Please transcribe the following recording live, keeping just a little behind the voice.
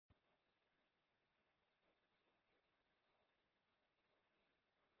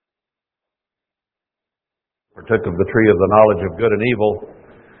Took of the tree of the knowledge of good and evil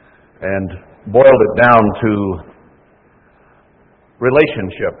and boiled it down to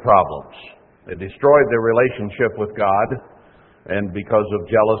relationship problems. It destroyed their relationship with God, and because of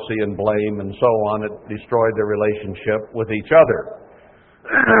jealousy and blame and so on, it destroyed their relationship with each other.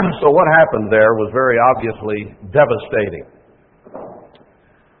 So what happened there was very obviously devastating.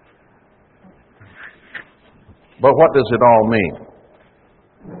 But what does it all mean?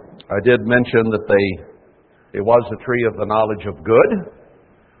 I did mention that it was the tree of the knowledge of good,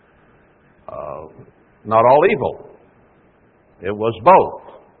 not all evil. It was both,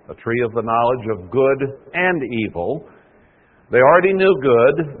 a tree of the knowledge of good and evil. They already knew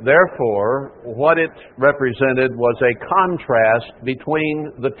good, therefore, what it represented was a contrast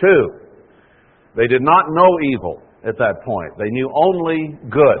between the two. They did not know evil at that point. They knew only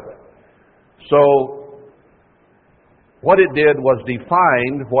good. So, what it did was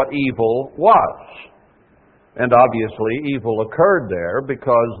define what evil was. And obviously, evil occurred there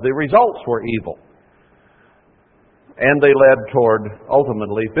because the results were evil. And they led toward,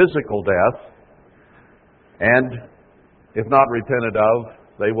 ultimately, physical death. And, if not repented of,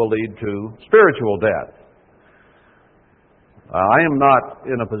 they will lead to spiritual death. I am not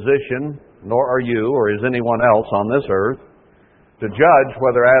in a position, nor are you, or is anyone else on this earth, to judge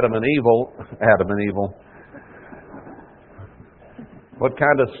whether Adam and Evil, what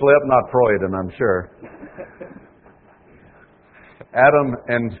kind of slip? Not Freudian, I'm sure. Adam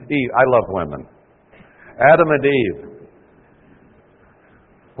and Eve. I love women. Adam and Eve.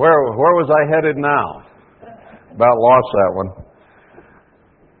 Where was I headed now? About lost that one.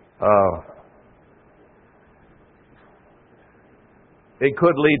 It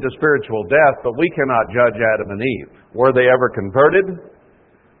could lead to spiritual death, but we cannot judge Adam and Eve. Were they ever converted?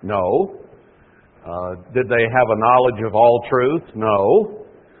 No. Did they have a knowledge of all truth? No.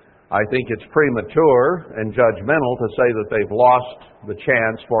 I think it's premature and judgmental to say that they've lost the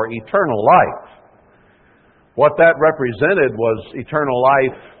chance for eternal life. What that represented was eternal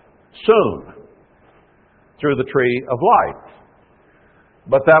life soon, through the tree of life.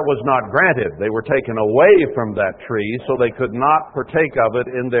 But that was not granted. They were taken away from that tree, so they could not partake of it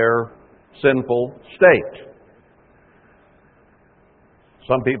in their sinful state.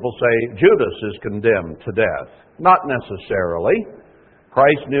 Some people say Judas is condemned to death. Not necessarily.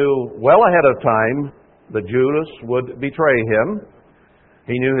 Christ knew well ahead of time that Judas would betray him.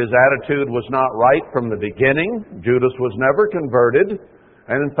 He knew his attitude was not right from the beginning. Judas was never converted.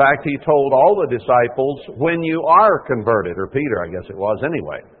 And in fact, he told all the disciples, when you are converted, or Peter, I guess it was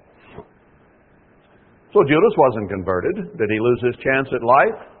anyway. So Judas wasn't converted. Did he lose his chance at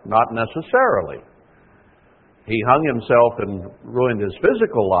life? Not necessarily. He hung himself and ruined his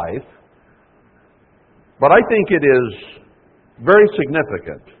physical life. But I think it is very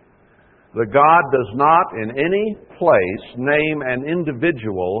significant that God does not in any place name an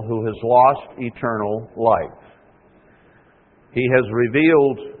individual who has lost eternal life. He has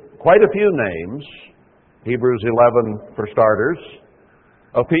revealed quite a few names, Hebrews 11 for starters,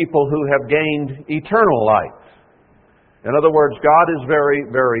 of people who have gained eternal life. In other words, God is very,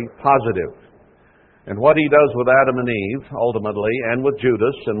 very positive. And what He does with Adam and Eve, ultimately, and with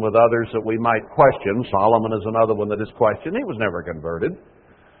Judas, and with others that we might question, Solomon is another one that is questioned, he was never converted.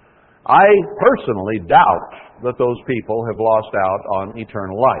 I personally doubt that those people have lost out on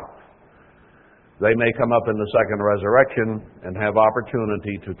eternal life. They may come up in the second resurrection and have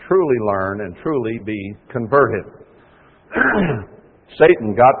opportunity to truly learn and truly be converted.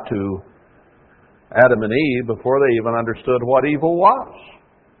 Satan got to Adam and Eve before they even understood what evil was.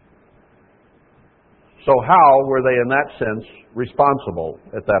 So how were they in that sense responsible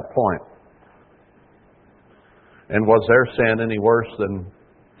at that point? And was their sin any worse than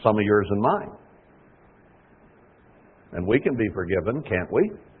some of yours and mine? And we can be forgiven, can't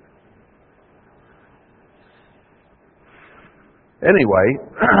we? Anyway,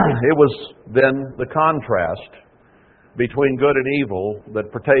 it was then the contrast between good and evil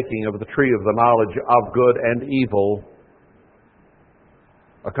that partaking of the tree of the knowledge of good and evil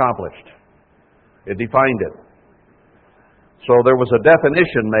accomplished. It defined it. So there was a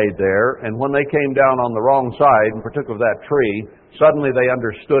definition made there, and when they came down on the wrong side and partook of that tree, suddenly they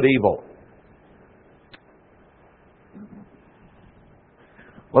understood evil.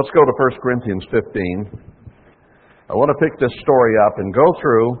 Let's go to 1 Corinthians 15. I want to pick this story up and go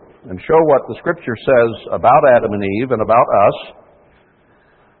through and show what the Scripture says about Adam and Eve and about us.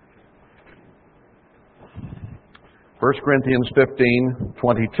 1 Corinthians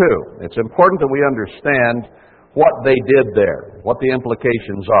 15:22. It's important that we understand what they did there, what the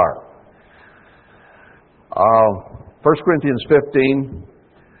implications are. 1 Corinthians 15,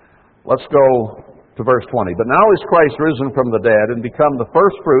 let's go to verse 20. But now is Christ risen from the dead and become the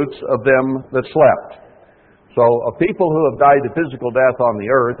firstfruits of them that slept. So of people who have died a physical death on the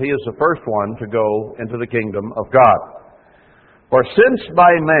earth, he is the first one to go into the kingdom of God. For since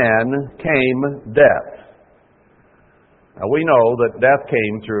by man came death. Now we know that death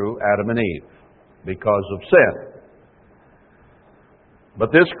came through Adam and Eve because of sin.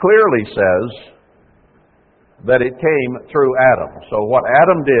 But this clearly says that it came through Adam. So what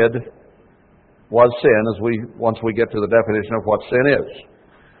Adam did was sin, once we get to the definition of what sin is.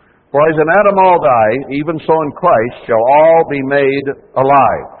 For as in Adam all die, even so in Christ shall all be made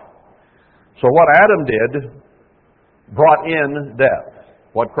alive. So what Adam did brought in death.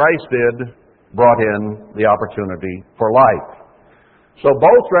 What Christ did brought in the opportunity for life. So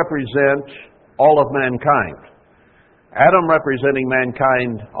both represent all of mankind. Adam representing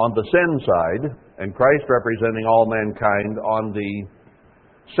mankind on the sin side, and Christ representing all mankind on the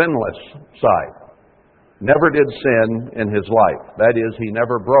sinless side. Never did sin in his life. That is, he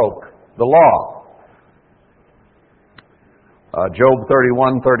never broke the law. Job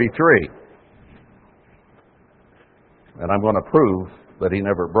 31:33. And I'm going to prove that he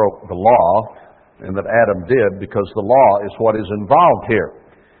never broke the law, and that Adam did, because the law is what is involved here.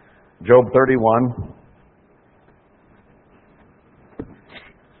 Job 31.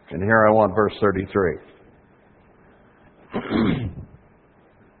 And here I want verse 33.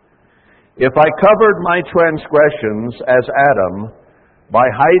 If I covered my transgressions as Adam, by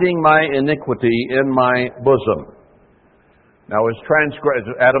hiding my iniquity in my bosom. Now,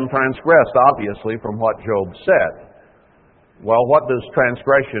 Adam transgressed, obviously, from what Job said. Well, what does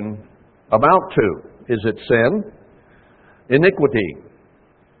transgression amount to? Is it sin? Iniquity.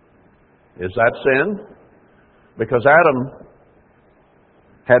 Is that sin? Because Adam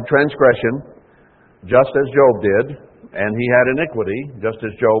had transgression, just as Job did, and he had iniquity, just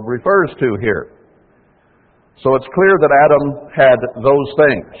as Job refers to here. So it's clear that Adam had those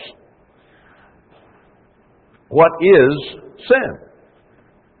things. What is sin?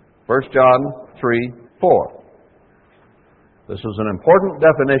 1 John 3:4. This is an important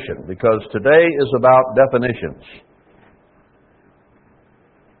definition, because today is about definitions.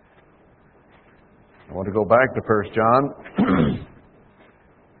 I want to go back to 1 John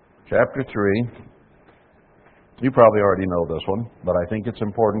chapter 3. You probably already know this one, but I think it's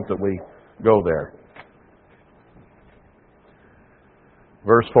important that we go there.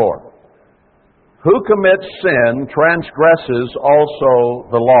 Verse 4. Who commits sin transgresses also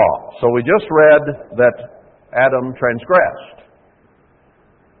the law. So we just read that Adam transgressed.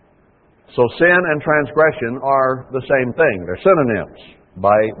 So sin and transgression are the same thing. They're synonyms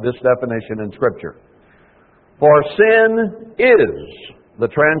by this definition in Scripture. For sin is the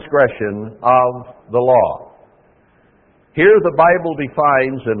transgression of the law. Here the Bible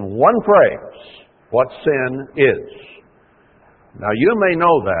defines in one phrase what sin is. Now you may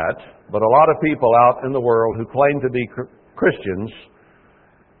know that, but a lot of people out in the world who claim to be Christians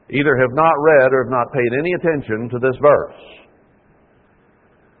either have not read or have not paid any attention to this verse.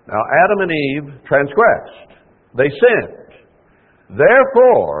 Now Adam and Eve transgressed. They sinned.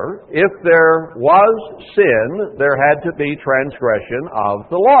 Therefore, if there was sin, there had to be transgression of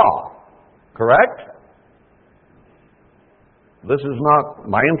the law. Correct? This is not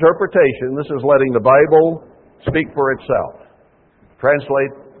my interpretation. This is letting the Bible speak for itself.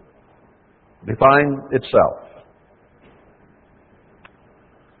 Translate, define itself.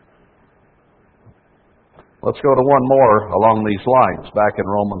 Let's go to one more along these lines, back in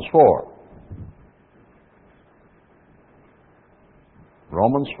Romans 4.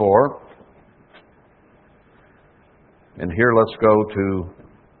 Romans 4. And here let's go to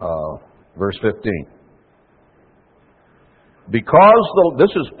verse 15. Because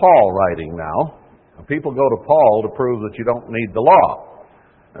this is Paul writing now. People go to Paul to prove that you don't need the law.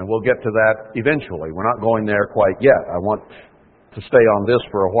 And we'll get to that eventually. We're not going there quite yet. I want to stay on this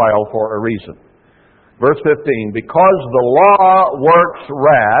for a while for a reason. Verse 15, because the law works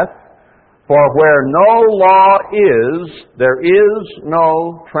wrath, for where no law is, there is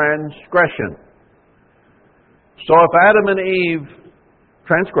no transgression. So if Adam and Eve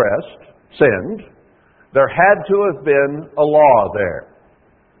transgressed, sinned, there had to have been a law there.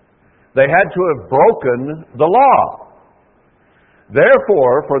 They had to have broken the law.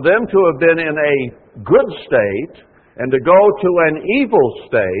 Therefore, for them to have been in a good state and to go to an evil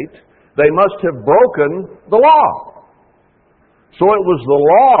state, they must have broken the law. So it was the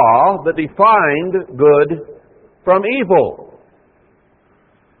law that defined good from evil.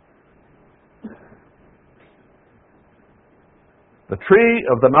 The tree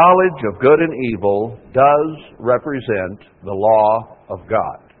of the knowledge of good and evil does represent the law of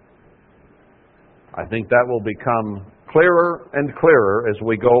God. I think that will become clearer and clearer as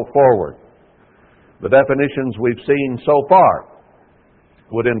we go forward. The definitions we've seen so far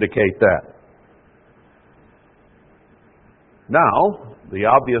would indicate that. Now, the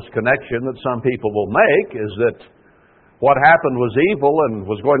obvious connection that some people will make is that what happened was evil and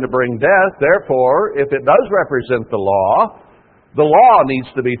was going to bring death. Therefore, if it does represent the law needs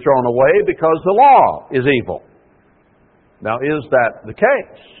to be thrown away because the law is evil. Now, is that the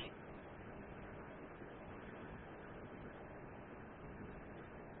case?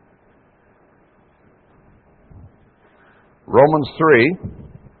 Romans 3,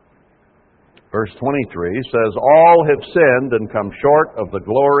 verse 23 says, "All have sinned and come short of the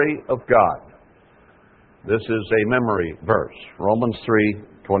glory of God." This is a memory verse, Romans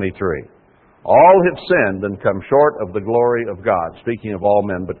 3:23. "All have sinned and come short of the glory of God," speaking of all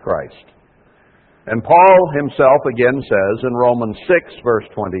men but Christ. And Paul himself again says in Romans 6, verse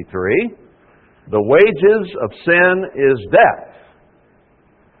 23, "The wages of sin is death."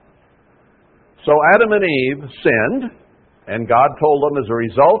 So Adam and Eve sinned, and God told them as a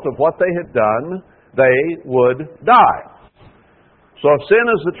result of what they had done, they would die. So if sin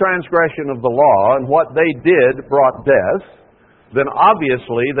is the transgression of the law, and what they did brought death, then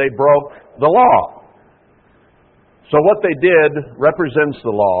obviously they broke the law. So what they did represents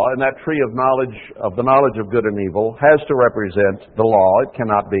the law, and that tree of the knowledge of good and evil has to represent the law. It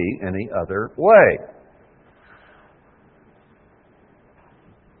cannot be any other way.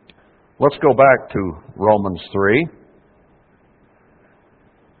 Let's go back to Romans 3.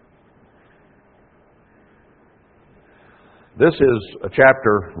 This is a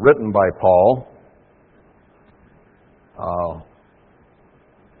chapter written by Paul.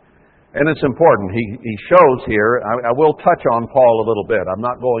 And it's important. He shows here, I will touch on Paul a little bit. I'm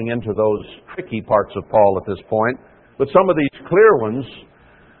not going into those tricky parts of Paul at this point, but some of these clear ones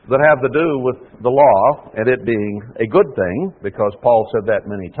that have to do with the law and it being a good thing, because Paul said that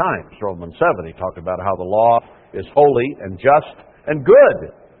many times. Romans 7, he talked about how the law is holy and just and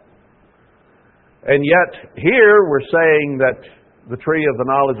good. And yet, here we're saying that the tree of the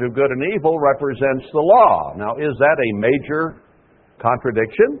knowledge of good and evil represents the law. Now, is that a major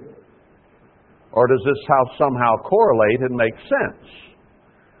contradiction? Or does this somehow correlate and make sense?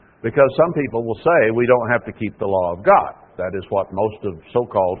 Because some people will say we don't have to keep the law of God. That is what most of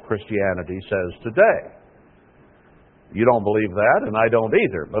so-called Christianity says today. You don't believe that, and I don't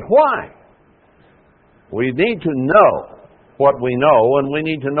either. But why? We need to know what we know, and we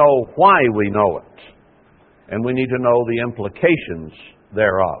need to know why we know it. And we need to know the implications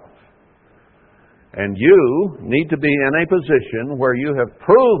thereof. And you need to be in a position where you have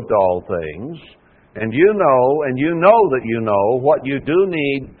proved all things, and you know that you know what you do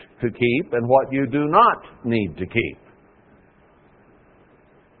need to keep and what you do not need to keep,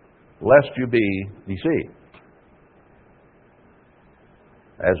 lest you be deceived,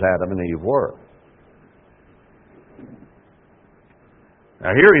 as Adam and Eve were.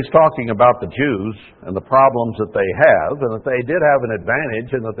 Now here he's talking about the Jews and the problems that they have, and that they did have an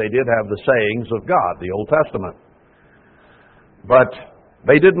advantage, and that they did have the sayings of God, the Old Testament. But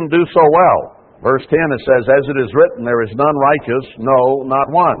they didn't do so well. Verse 10, it says, "As it is written, there is none righteous, no, not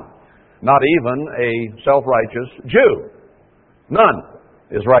one. Not even a self-righteous Jew. None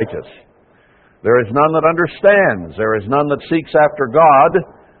is righteous. There is none that understands. There is none that seeks after God."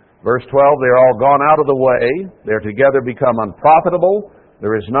 Verse 12, "They are all gone out of the way. They are together become unprofitable.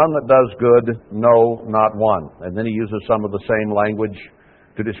 There is none that does good, no, not one." And then he uses some of the same language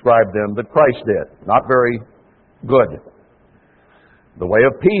to describe them that Christ did. Not very good. "The way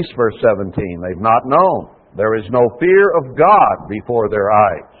of peace," verse 17, "they've not known. There is no fear of God before their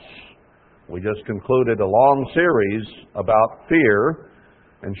eyes." We just concluded a long series about fear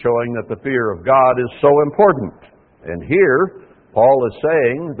and showing that the fear of God is so important. And here, Paul is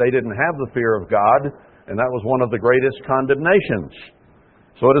saying they didn't have the fear of God, and that was one of the greatest condemnations.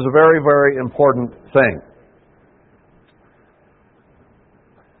 So it is a very, very important thing.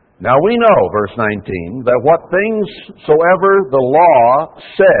 Now we know, verse 19, that what things soever the law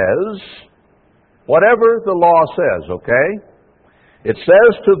says, whatever the law says, okay? It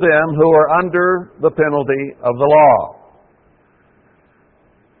says to them who are under the penalty of the law.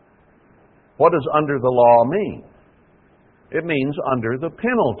 What does under the law mean? It means under the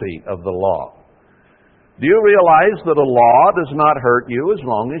penalty of the law. Do you realize that a law does not hurt you as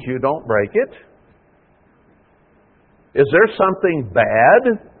long as you don't break it? Is there something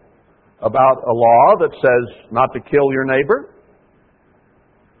bad about a law that says not to kill your neighbor?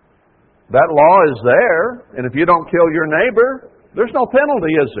 That law is there, and if you don't kill your neighbor, there's no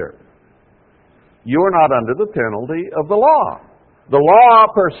penalty, is there? You are not under the penalty of the law. The law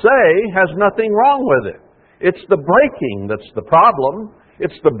per se has nothing wrong with it. It's the breaking that's the problem.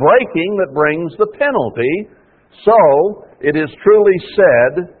 It's the breaking that brings the penalty. So, it is truly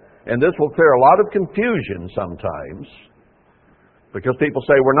said, and this will clear a lot of confusion sometimes, because people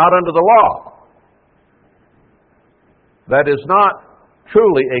say we're not under the law. That is not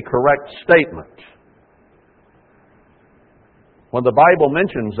truly a correct statement. When the Bible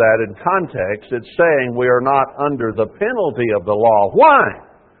mentions that in context, it's saying we are not under the penalty of the law. Why?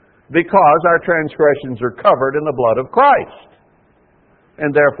 Because our transgressions are covered in the blood of Christ.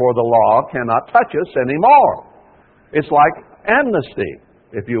 And therefore the law cannot touch us anymore. It's like amnesty,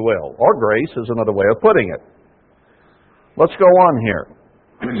 if you will, or grace is another way of putting it. Let's go on here.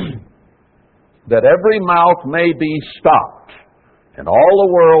 That every mouth may be stopped, and all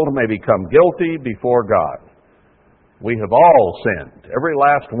the world may become guilty before God. We have all sinned, every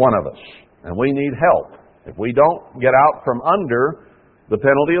last one of us, and we need help. If we don't get out from under the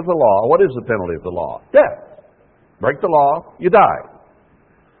penalty of the law, what is the penalty of the law? Death. Break the law, you die.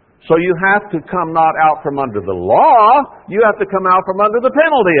 So you have to come not out from under the law, you have to come out from under the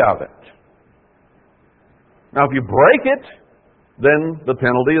penalty of it. Now if you break it, then the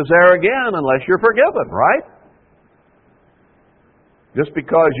penalty is there again unless you're forgiven, right? Just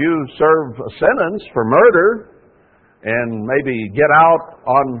because you serve a sentence for murder and maybe get out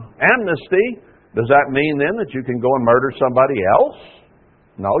on amnesty, does that mean then that you can go and murder somebody else?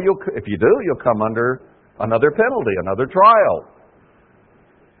 No, if you do, you'll come under another penalty, another trial.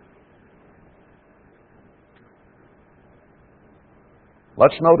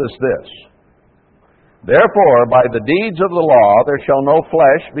 Let's notice this. Therefore, by the deeds of the law, there shall no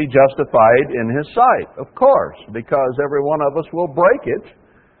flesh be justified in his sight. Of course, because every one of us will break it.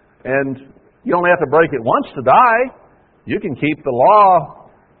 And you only have to break it once to die. You can keep the law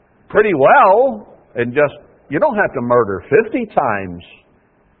pretty well and you don't have to murder 50 times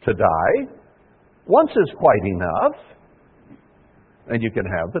to die. Once is quite enough. And you can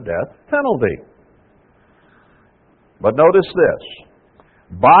have the death penalty. But notice this.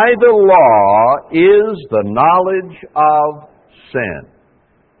 By the law is the knowledge of sin.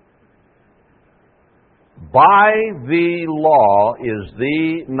 By the law is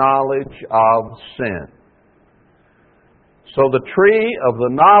the knowledge of sin. So the tree of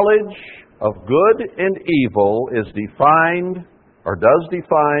the knowledge of good and evil is defined, or does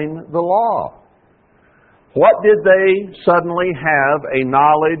define, the law. What did they suddenly have a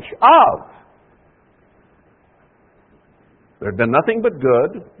knowledge of? There had been nothing but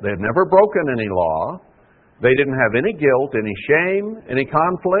good. They had never broken any law. They didn't have any guilt, any shame, any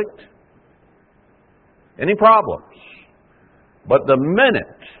conflict, any problems. But the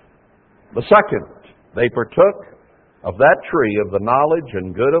second they partook of that tree of the knowledge and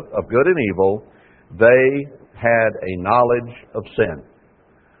of good and evil, they had a knowledge of sin.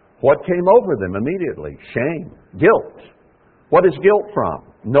 What came over them immediately? Shame, guilt. What is guilt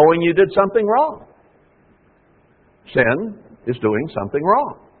from? Knowing you did something wrong. Sin is doing something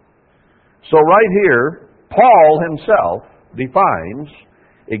wrong. So right here, Paul himself defines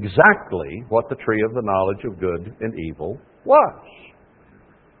exactly what the tree of the knowledge of good and evil was.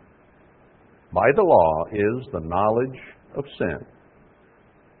 By the law is the knowledge of sin.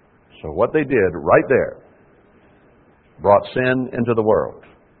 So what they did right there brought sin into the world.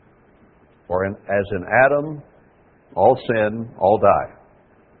 For as in Adam, all sin, all die.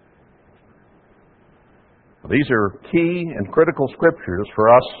 These are key and critical scriptures for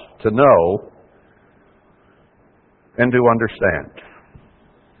us to know and to understand.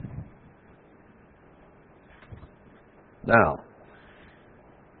 Now,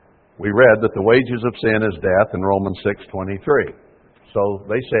 we read that the wages of sin is death in Romans 6:23. So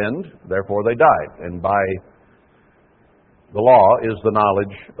they sinned, therefore they died. And by the law is the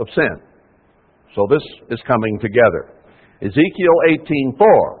knowledge of sin. So this is coming together. Ezekiel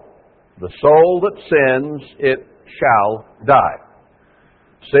 18:4. The soul that sins, it shall die.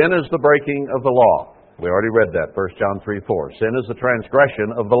 Sin is the breaking of the law. We already read that, 1 John 3:4. Sin is the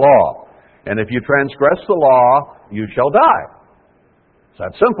transgression of the law. And if you transgress the law, you shall die. It's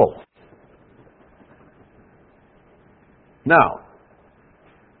that simple. Now,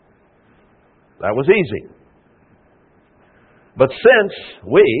 that was easy. But since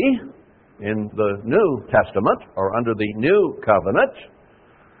we, in the New Testament, or under the New Covenant,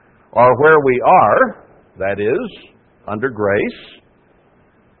 are where we are, that is, under grace,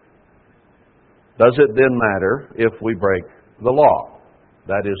 does it then matter if we break the law?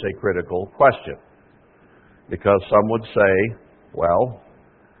 That is a critical question. Because some would say, well,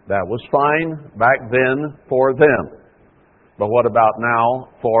 that was fine back then for them. But what about now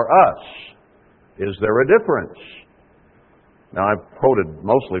for us? Is there a difference? Now, I've quoted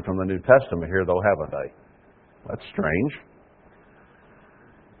mostly from the New Testament here, though, haven't I? That's strange.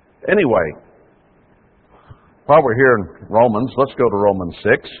 Anyway, while we're here in Romans, let's go to Romans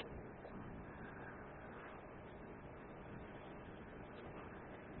 6.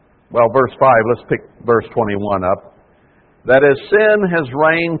 Well, verse 5, let's pick verse 21 up. That as sin has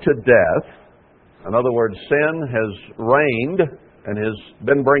reigned to death, in other words, sin has reigned and has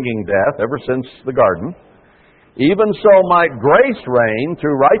been bringing death ever since the garden, even so might grace reign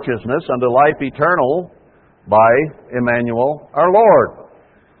through righteousness unto life eternal by Emmanuel our Lord.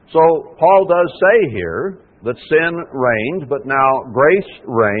 So Paul does say here that sin reigned, but now grace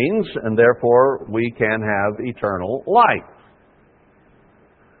reigns, and therefore we can have eternal life.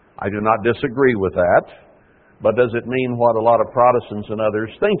 I do not disagree with that, but does it mean what a lot of Protestants and others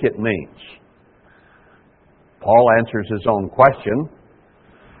think it means? Paul answers his own question.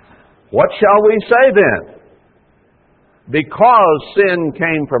 What shall we say then? Because sin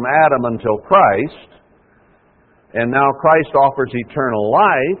came from Adam until Christ, and now Christ offers eternal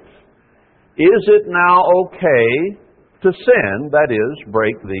life, is it now okay to sin, that is,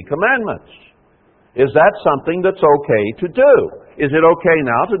 break the commandments? Is that something that's okay to do? Is it okay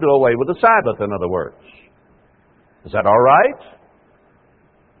now to do away with the Sabbath, in other words? Is that all right?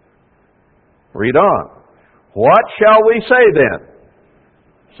 Read on. What shall we say then?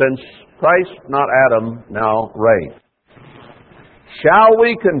 Since Christ, not Adam, now reigned. Shall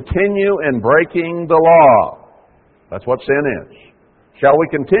we continue in breaking the law? That's what sin is. Shall we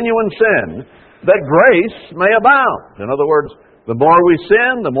continue in sin that grace may abound? In other words, the more we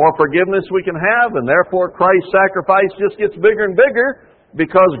sin, the more forgiveness we can have, and therefore Christ's sacrifice just gets bigger and bigger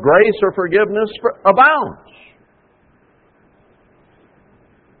because grace or forgiveness abounds.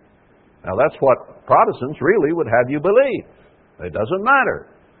 Now that's what Protestants really would have you believe. It doesn't matter.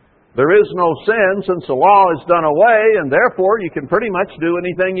 There is no sin since the law is done away, and therefore you can pretty much do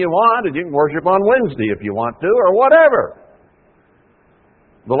anything you want, and you can worship on Wednesday if you want to, or whatever.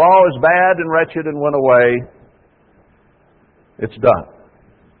 The law is bad and wretched and went away. It's done.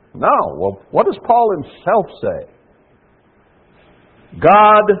 No. Well, what does Paul himself say?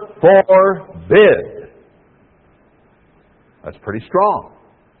 God forbid. That's pretty strong.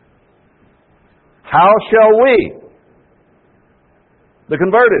 How shall we, the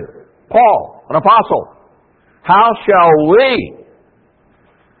converted, Paul, an apostle, how shall we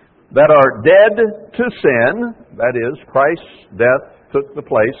that are dead to sin, that is, Christ's death took the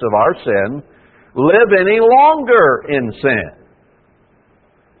place of our sin, live any longer in sin?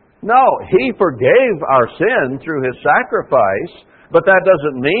 No, He forgave our sin through His sacrifice, but that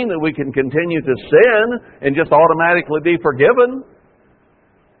doesn't mean that we can continue to sin and just automatically be forgiven.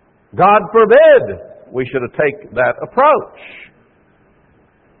 God forbid we should have taken that approach.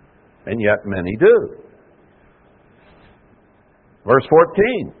 And yet many do. Verse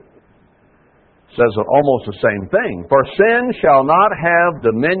 14 says almost the same thing. For sin shall not have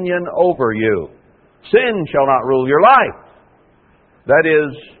dominion over you. Sin shall not rule your life. That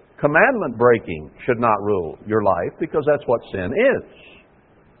is, commandment breaking should not rule your life, because that's what sin is.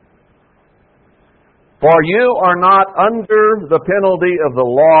 For you are not under the penalty of the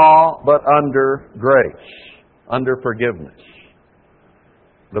law, but under grace, under forgiveness.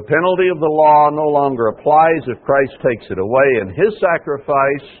 The penalty of the law no longer applies if Christ takes it away in His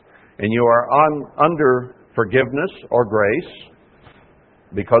sacrifice, and you are under forgiveness or grace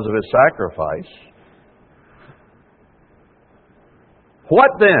because of His sacrifice. What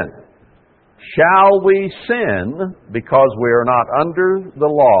then? Shall we sin because we are not under the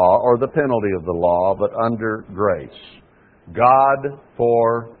law or the penalty of the law, but under grace? God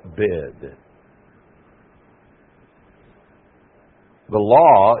forbid. The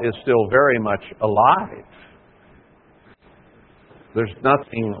law is still very much alive. There's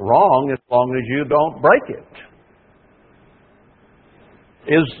nothing wrong as long as you don't break it.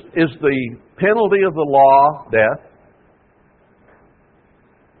 Is the penalty of the law death?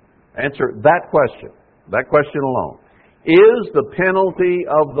 Answer that question alone. Is the penalty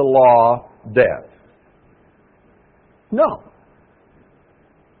of the law death? No.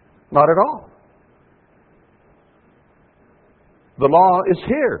 Not at all. The law is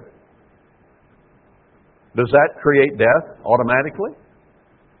here. Does that create death automatically?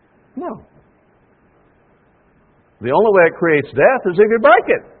 No. The only way it creates death is if you break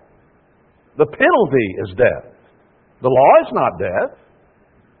it. The penalty is death. The law is not death.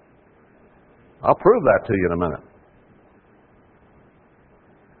 I'll prove that to you in a minute.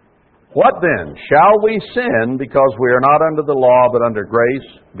 What then? Shall we sin because we are not under the law but under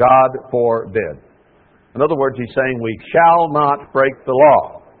grace? God forbid. In other words, he's saying we shall not break the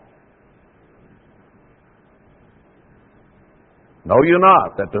law. Know you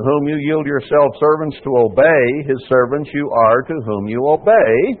not that to whom you yield yourselves servants to obey, his servants you are to whom you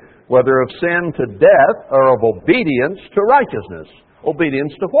obey, whether of sin to death or of obedience to righteousness.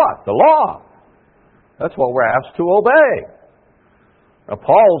 Obedience to what? The law. That's what we're asked to obey. Now,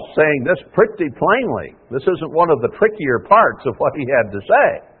 Paul's saying this pretty plainly. This isn't one of the trickier parts of what he had to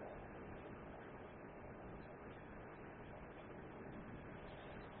say.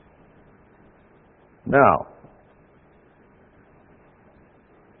 Now,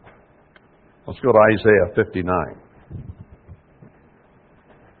 let's go to Isaiah 59.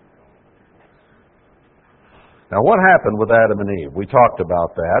 Now, what happened with Adam and Eve? We talked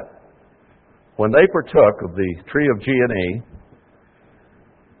about that. When they partook of the tree of G&E,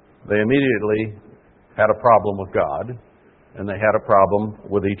 they immediately had a problem with God, and they had a problem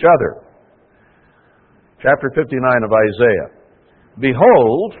with each other. Chapter 59 of Isaiah.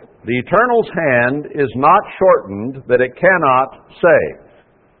 Behold, the Eternal's hand is not shortened that it cannot save.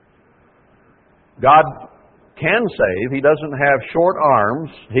 God can save. He doesn't have short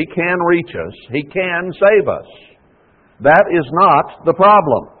arms. He can reach us. He can save us. That is not the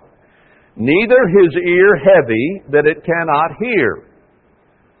problem. Neither his ear heavy that it cannot hear.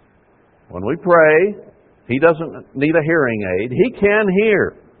 When we pray, he doesn't need a hearing aid. He can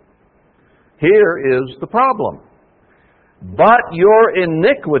hear. Here is the problem. But your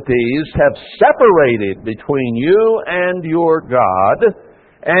iniquities have separated between you and your God,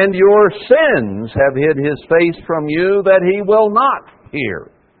 and your sins have hid his face from you that he will not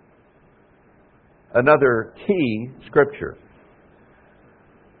hear. Another key scripture.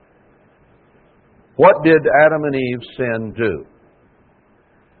 What did Adam and Eve's sin do?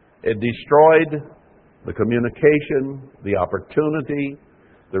 It destroyed the communication, the opportunity,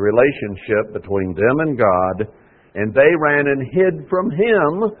 the relationship between them and God, and they ran and hid from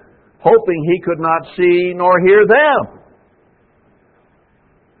him, hoping he could not see nor hear them.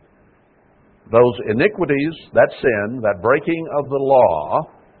 Those iniquities, that sin, that breaking of the law,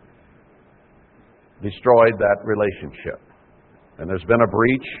 destroyed that relationship. And there's been a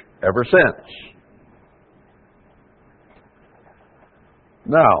breach ever since.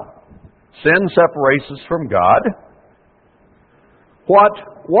 Now, sin separates us from God. What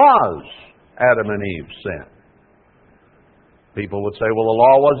was Adam and Eve's sin? People would say, well, the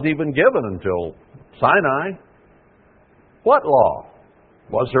law wasn't even given until Sinai. What law?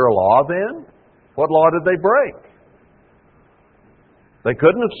 Was there a law then? What law did they break? They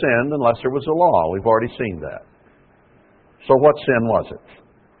couldn't have sinned unless there was a law. We've already seen that. So what sin was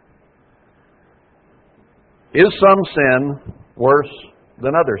it? Is some sin worse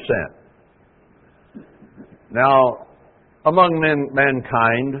than other sin? Now, among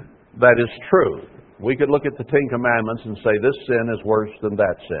mankind, that is true. We could look at the Ten Commandments and say this sin is worse than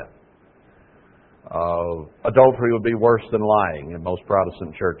that sin. Adultery would be worse than lying in most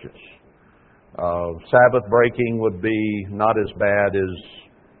Protestant churches. Sabbath breaking would be not as bad as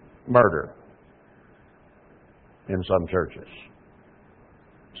murder in some churches.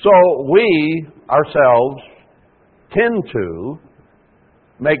 So we ourselves tend to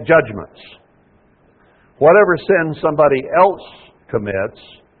make judgments. Whatever sin somebody else commits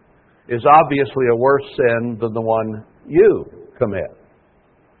is obviously a worse sin than the one you commit.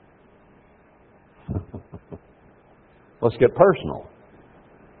 Let's get personal.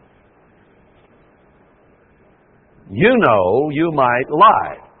 You know you might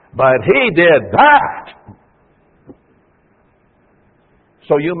lie, but he did that.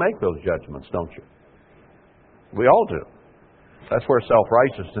 So you make those judgments, don't you? We all do. That's where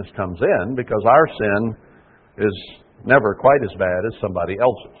self-righteousness comes in, because our sin is never quite as bad as somebody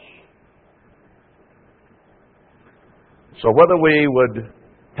else's. So whether we would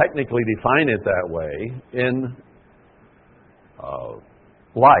technically define it that way in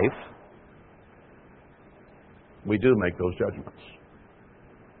life, we do make those judgments.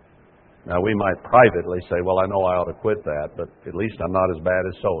 Now, we might privately say, well, I know I ought to quit that, but at least I'm not as bad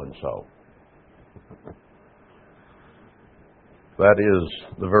as so-and-so. That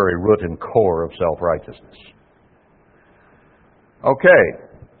is the very root and core of self-righteousness. Okay,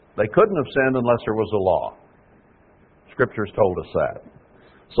 they couldn't have sinned unless there was a law. Scriptures told us that.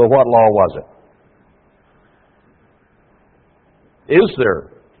 So what law was it? Is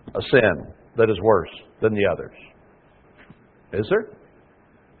there a sin that is worse than the others? Is there?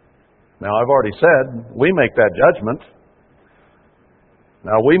 Now, I've already said, we make that judgment.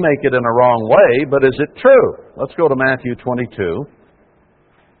 Now, we make it in a wrong way, but is it true? Let's go to Matthew 22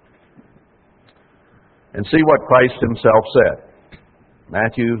 and see what Christ himself said.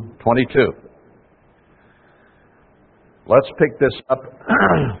 Matthew 22. Let's pick this up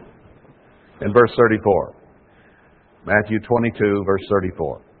in verse 34. Matthew 22, verse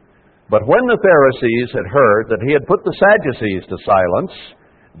 34. But when the Pharisees had heard that he had put the Sadducees to silence,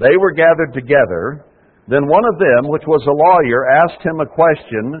 they were gathered together. Then one of them, which was a lawyer, asked him a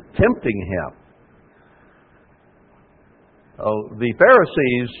question, tempting him. The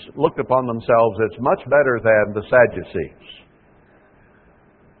Pharisees looked upon themselves as much better than the Sadducees.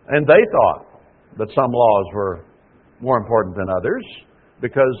 And they thought that some laws were more important than others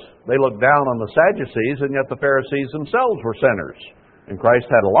because they looked down on the Sadducees, and yet the Pharisees themselves were sinners. And Christ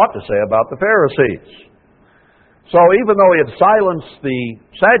had a lot to say about the Pharisees. So even though he had silenced the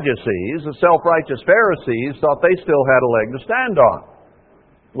Sadducees, the self-righteous Pharisees thought they still had a leg to stand on.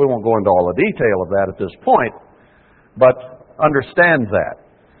 We won't go into all the detail of that at this point, but understand that.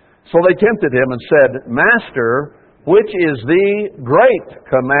 So they tempted him and said, Master, which is the great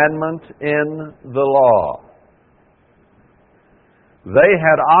commandment in the law? They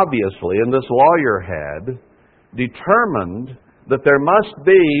had obviously, and this lawyer had, determined that there must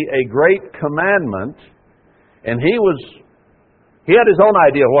be a great commandment, and he had his own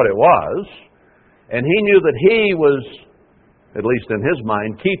idea of what it was, and he knew that he was, at least in his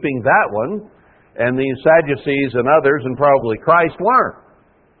mind, keeping that one, and the Sadducees and others, and probably Christ, weren't.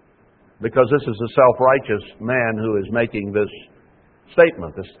 Because this is a self-righteous man who is making this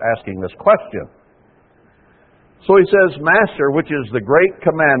statement, asking this question. So he says, Master, which is the great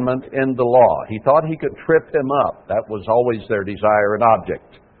commandment in the law. He thought he could trip him up. That was always their desire and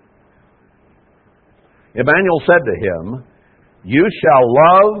object. Emmanuel said to him, You shall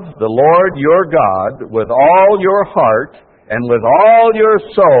love the Lord your God with all your heart, and with all your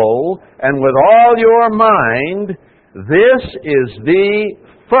soul, and with all your mind. This is the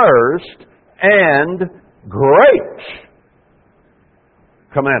first and great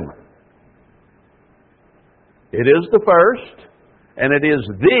commandment. It is the first, and it is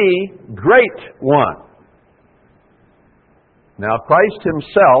the great one. Now, Christ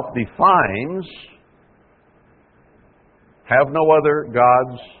himself defines, have no other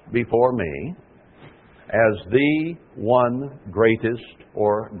gods before me, as the one greatest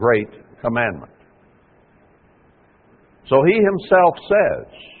or great commandment. So he himself says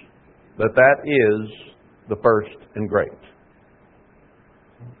that that is the first and great.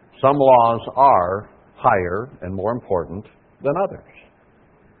 Some laws are higher and more important than others.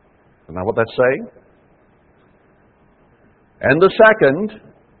 Isn't that what that's saying? And the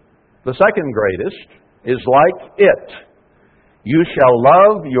second greatest is like it. You shall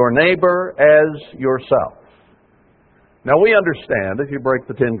love your neighbor as yourself. Now we understand, if you break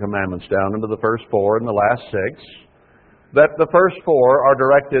the Ten Commandments down into the first four and the last six, that the first four are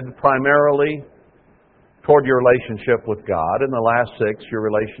directed primarily toward your relationship with God, and the last six, your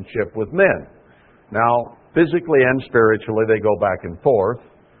relationship with men. Now, physically and spiritually, they go back and forth,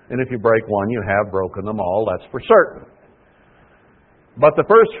 and if you break one, you have broken them all, that's for certain. But the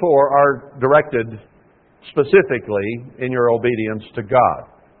first four are directed specifically in your obedience to God.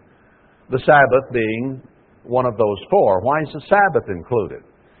 The Sabbath being one of those four. Why is the Sabbath included?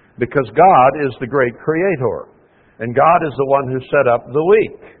 Because God is the great creator, and God is the one who set up the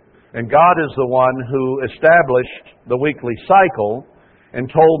week, and God is the one who established the weekly cycle and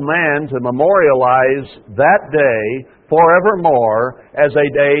told man to memorialize that day forevermore as a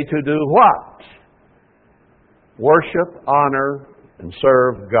day to do what? Worship, honor, and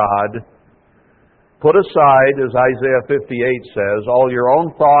serve God. Put aside, as Isaiah 58 says, all your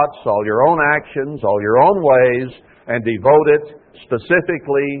own thoughts, all your own actions, all your own ways, and devote it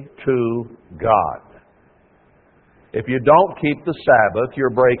specifically to God. If you don't keep the Sabbath,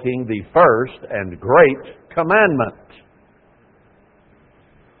 you're breaking the first and great commandment.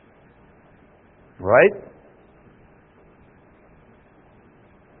 Right?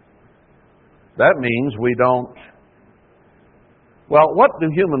 That means we don't... Well, what do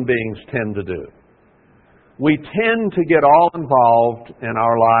human beings tend to do? We tend to get all involved in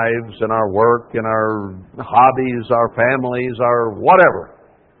our lives, in our work, in our hobbies, our families, our whatever.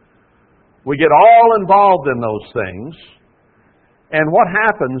 We get all involved in those things. And what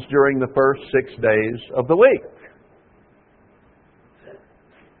happens during the first 6 days of the week?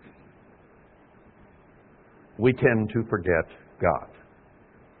 We tend to forget God.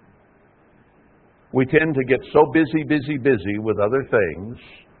 We tend to get so busy with other things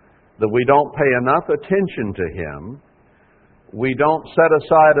that we don't pay enough attention to Him. We don't set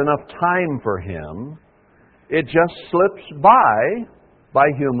aside enough time for Him. It just slips by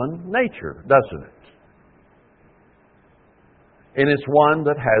human nature, doesn't it? And it's one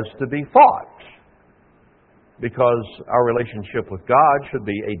that has to be fought, because our relationship with God should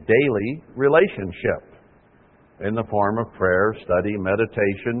be a daily relationship in the form of prayer, study,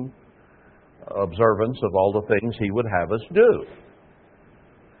 meditation, observance of all the things He would have us do.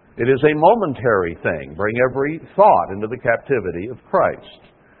 It is a momentary thing. Bring every thought into the captivity of Christ.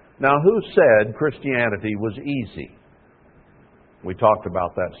 Now, who said Christianity was easy? We talked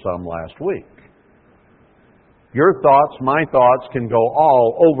about that some last week. Your thoughts, my thoughts, can go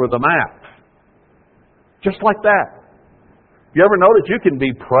all over the map. Just like that. You ever notice you can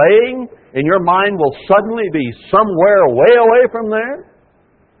be praying and your mind will suddenly be somewhere way away from there?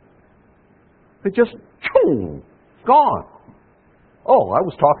 It just, choom, gone. Oh, I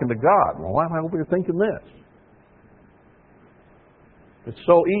was talking to God. Well, why am I over here thinking this? It's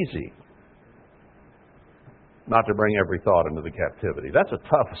so easy not to bring every thought into the captivity. That's a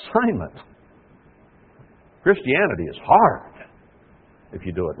tough assignment. Christianity is hard if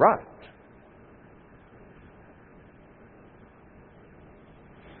you do it right.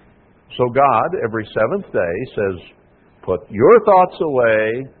 So God, every seventh day, says, put your thoughts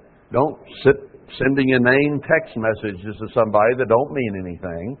away. Don't sit sending inane text messages to somebody that don't mean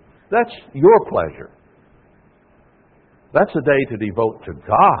anything. That's your pleasure. That's a day to devote to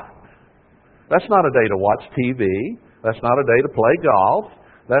God. That's not a day to watch TV. That's not a day to play golf.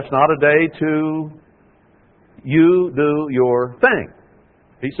 That's not a day to you do your thing.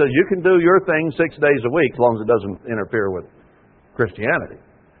 He says you can do your thing 6 days a week as long as it doesn't interfere with Christianity.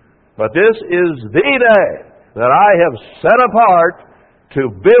 But this is the day that I have set apart to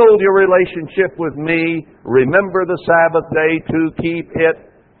build your relationship with me. Remember the Sabbath day to keep it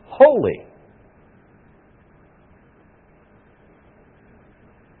holy.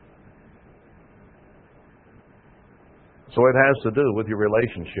 So it has to do with your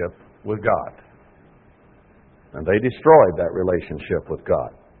relationship with God. And they destroyed that relationship with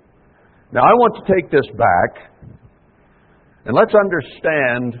God. Now I want to take this back and let's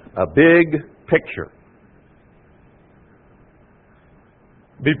understand a big picture.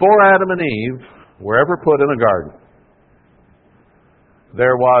 Before Adam and Eve were ever put in a garden,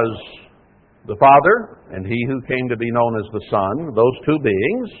 there was the Father and He who came to be known as the Son, those two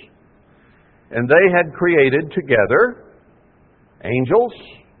beings, and they had created together angels,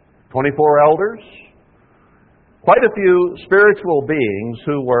 24 elders, quite a few spiritual beings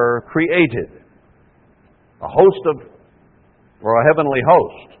who were created, a host of, or a heavenly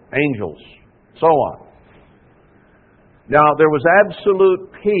host, angels, so on. Now, there was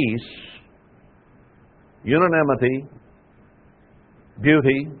absolute peace, unanimity,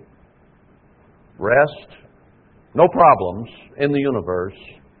 beauty, rest, no problems in the universe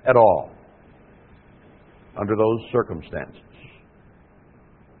at all under those circumstances.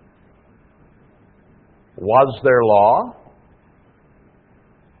 Was there law?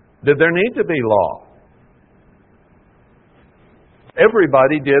 Did there need to be law?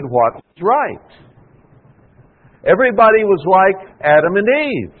 Everybody did what was right. Everybody was like Adam and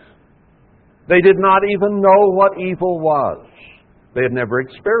Eve. They did not even know what evil was. They had never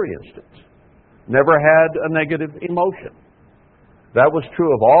experienced it. Never had a negative emotion. That was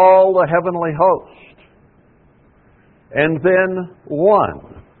true of all the heavenly host. And then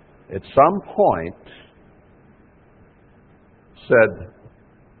one, at some point, said,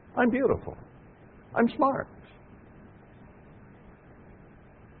 I'm beautiful. I'm smart.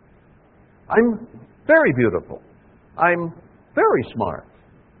 I'm very beautiful. I'm very smart.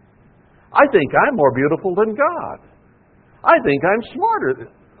 I think I'm more beautiful than God. I think I'm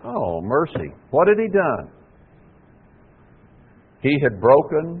smarter. Oh, mercy. What had he done? He had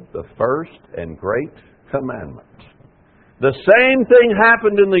broken the first and great commandment. The same thing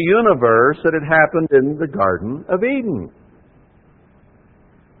happened in the universe that had happened in the Garden of Eden.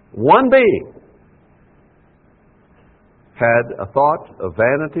 One being had a thought of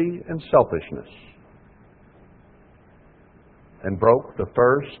vanity and selfishness and broke the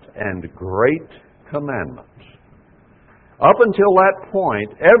first and great commandment. Up until that point,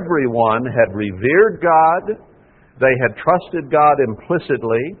 everyone had revered God. They had trusted God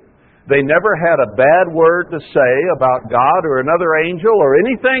implicitly. They never had a bad word to say about God or another angel or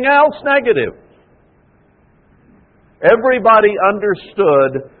anything else negative. Everybody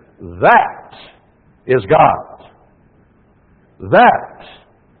understood that is God. That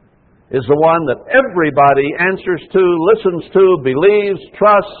is the one that everybody answers to, listens to, believes,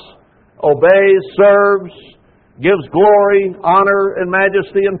 trusts, obeys, serves, gives glory, honor, and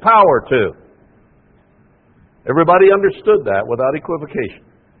majesty and power to. Everybody understood that without equivocation.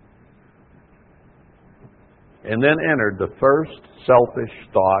 And then entered the first selfish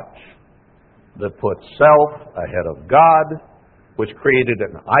thought that put self ahead of God, which created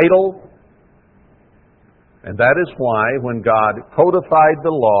an idol. And that is why when God codified the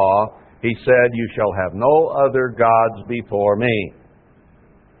law, He said, you shall have no other gods before me.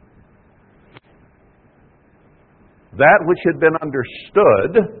 that which had been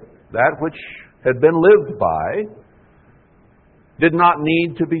understood, that which had been lived by, did not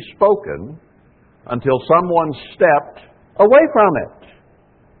need to be spoken until someone stepped away from it.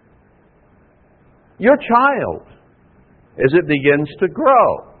 Your child, as it begins to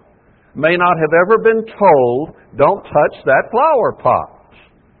grow, may not have ever been told, don't touch that flower pot.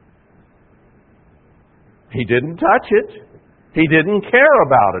 He didn't touch it. He didn't care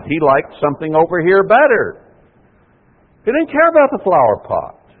about it. He liked something over here better. He didn't care about the flower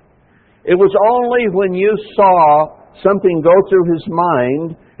pot. It was only when you saw something go through his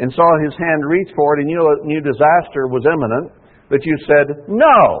mind and saw his hand reach for it and you knew disaster was imminent that you said,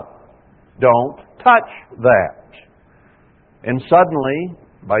 no, don't touch that. And suddenly,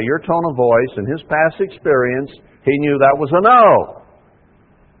 by your tone of voice and his past experience, he knew that was a no.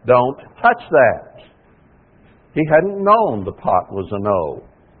 Don't touch that. He hadn't known the pot was a no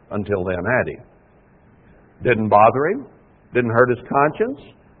until then, had he? Didn't bother him. Didn't hurt his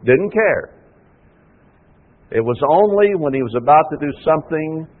conscience. Didn't care. It was only when he was about to do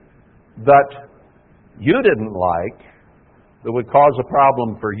something that you didn't like, that would cause a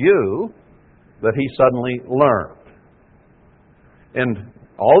problem for you, that he suddenly learned. And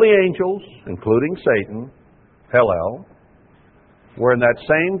all the angels, including Satan, Hillel, were in that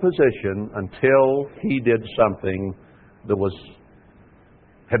same position until he did something that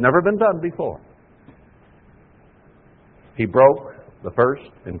had never been done before. He broke the first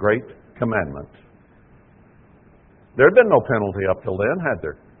and great commandment. There had been no penalty up till then, had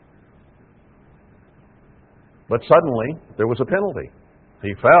there? But suddenly, there was a penalty.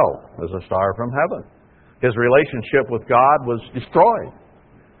 He fell as a star from heaven. His relationship with God was destroyed.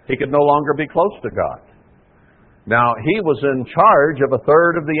 He could no longer be close to God. Now, he was in charge of a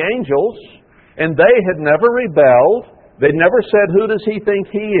third of the angels, and they had never rebelled. They'd never said, who does he think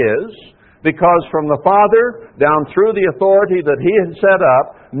he is? Because from the Father down through the authority that he had set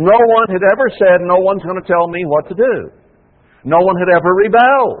up, no one had ever said, no one's going to tell me what to do. No one had ever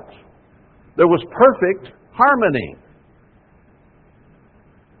rebelled. There was perfect harmony.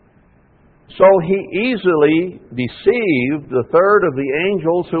 So he easily deceived the third of the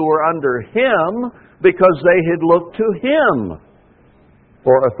angels who were under him because they had looked to him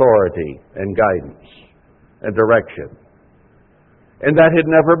for authority and guidance and direction. And that had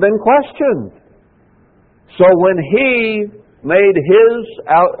never been questioned. So when he made his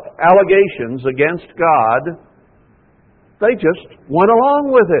allegations against God, they just went along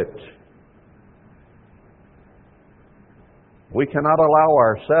with it. We cannot allow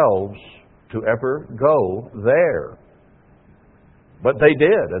ourselves to ever go there. But they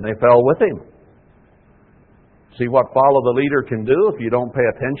did, and they fell with him. See what follow the leader can do if you don't pay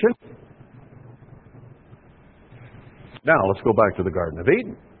attention? Now, let's go back to the Garden of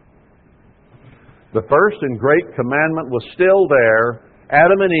Eden. The first and great commandment was still there.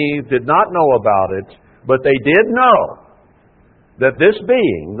 Adam and Eve did not know about it, but they did know that this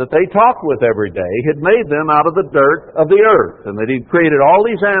being that they talked with every day had made them out of the dirt of the earth, and that he'd created all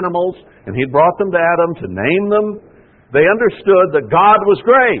these animals, and he'd brought them to Adam to name them. They understood that God was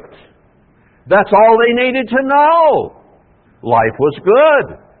great. That's all they needed to know. Life was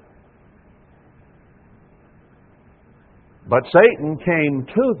good. But Satan came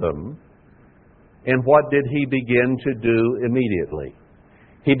to them, and what did he begin to do immediately?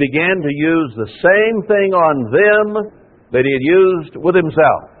 He began to use the same thing on them that he had used with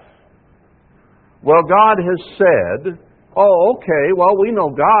himself. Well, God has said, oh, okay, well, we know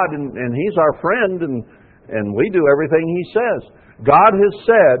God, and he's our friend, and we do everything he says. God has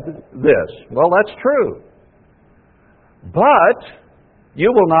said this. Well, that's true. But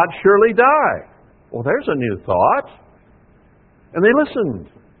you will not surely die. Well, there's a new thought. And they listened.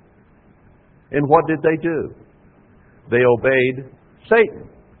 And what did they do? They obeyed Satan.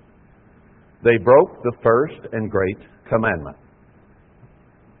 They broke the first and great commandment.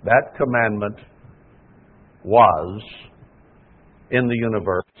 That commandment was in the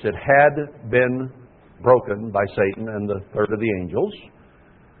universe. It had been broken by Satan and the third of the angels.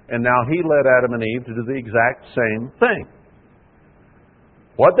 And now he led Adam and Eve to do the exact same thing.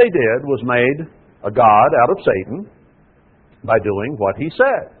 What they did was made a god out of Satan by doing what he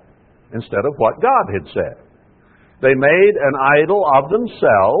said instead of what God had said. They made an idol of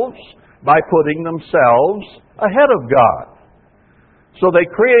themselves by putting themselves ahead of God. So they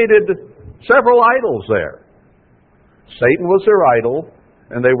created several idols there. Satan was their idol,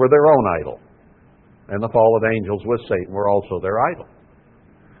 and they were their own idol. And the fallen angels with Satan were also their idol.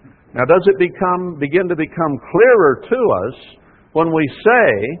 Now, does it begin to become clearer to us when we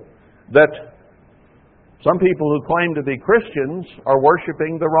say that some people who claim to be Christians are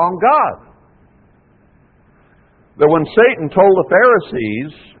worshiping the wrong God? when Satan told the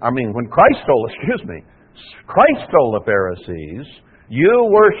Pharisees, when Christ told the Pharisees, you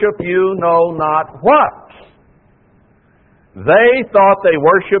worship you know not what. They thought they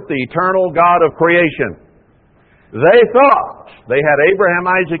worshiped the eternal God of creation. They thought they had Abraham,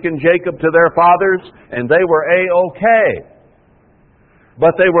 Isaac, and Jacob to their fathers, and they were A-OK.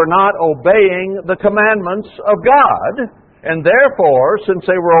 But they were not obeying the commandments of God, and therefore, since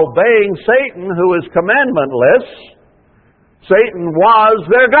they were obeying Satan, who is commandmentless, Satan was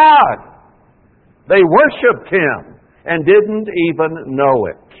their God. They worshipped him and didn't even know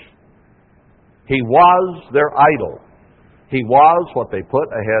it. He was their idol. He was what they put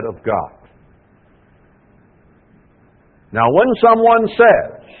ahead of God. Now, when someone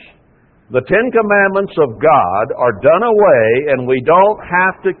says the Ten Commandments of God are done away and we don't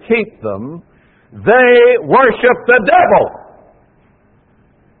have to keep them, they worship the devil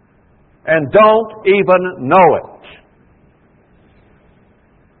and don't even know it.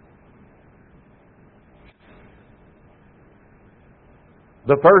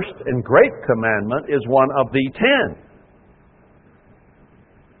 The first and great commandment is one of the 10.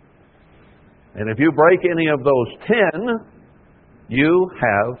 And if you break any of those 10, you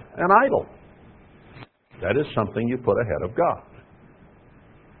have an idol. That is something you put ahead of God.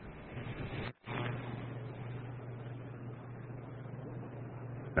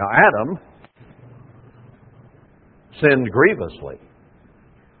 Now, Adam sinned grievously.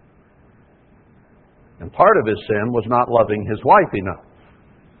 And part of his sin was not loving his wife enough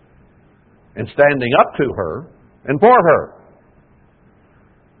and standing up to her and for her.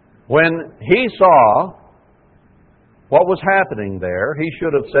 When he saw what was happening there, he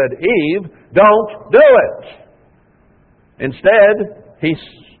should have said, Eve, don't do it. Instead, he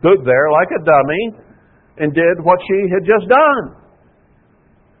stood there like a dummy and did what she had just done.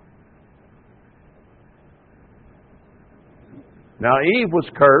 Now, Eve was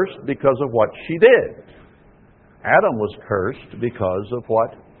cursed because of what she did. Adam was cursed because of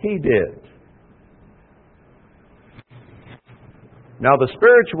what he did. Now, the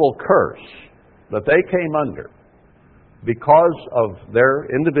spiritual curse that they came under because of their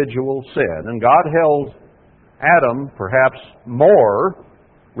individual sin, and God held Adam perhaps more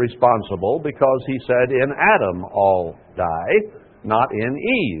responsible because he said, in Adam all die, not in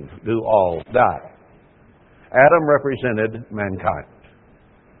Eve do all die. Adam represented mankind,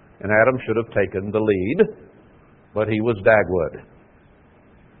 and Adam should have taken the lead, but he was Dagwood.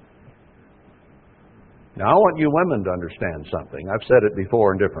 Now, I want you women to understand something. I've said it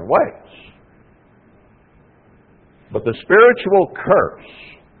before in different ways. But the spiritual curse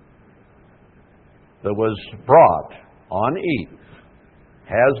that was brought on Eve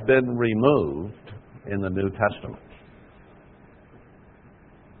has been removed in the New Testament.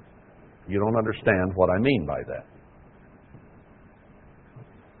 You don't understand what I mean by that.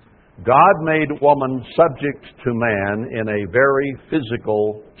 God made woman subject to man in a very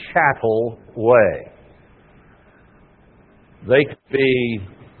physical, chattel way. They could be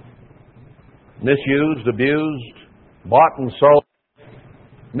misused, abused, bought and sold,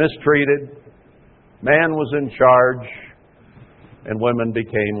 mistreated. Man was in charge, and women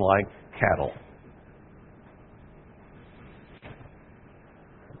became like cattle.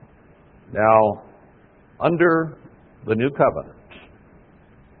 Now, under the new covenant,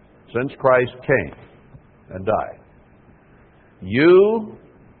 since Christ came and died, you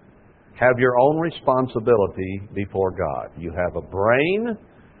have your own responsibility before God. You have a brain.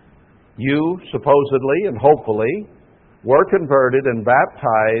 You supposedly and hopefully were converted and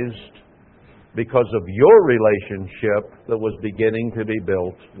baptized because of your relationship that was beginning to be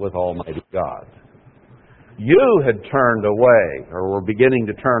built with Almighty God. You had turned away, or were beginning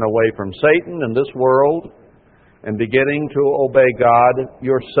to turn away from Satan and this world, and beginning to obey God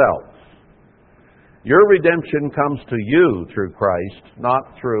yourself. Your redemption comes to you through Christ, not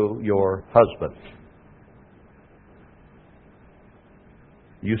through your husband.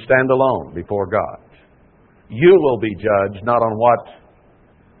 You stand alone before God. You will be judged not on what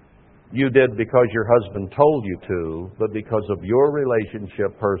you did because your husband told you to, but because of your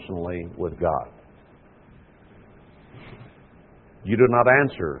relationship personally with God. You do not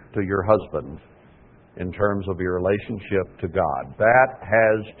answer to your husband in terms of your relationship to God. That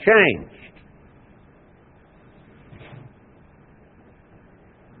has changed.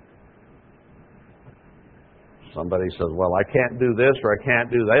 Somebody says, well, I can't do this or I can't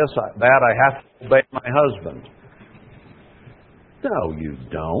do this, that. I have to obey my husband. No, you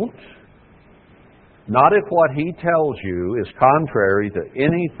don't. Not if what he tells you is contrary to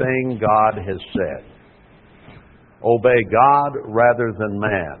anything God has said. Obey God rather than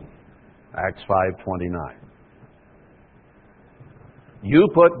man. Acts 5:29. You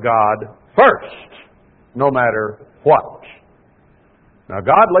put God first, no matter what. Now,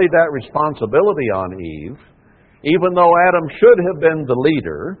 God laid that responsibility on Eve. Even though Adam should have been the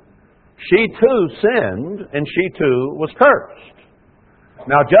leader, she too sinned, and she too was cursed.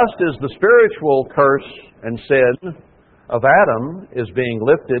 Now, just as the spiritual curse and sin of Adam is being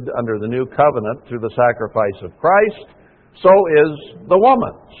lifted under the new covenant through the sacrifice of Christ, so is the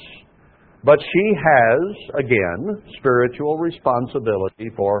woman's. But she has, again, spiritual responsibility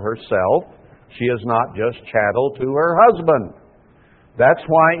for herself. She is not just chattel to her husband. That's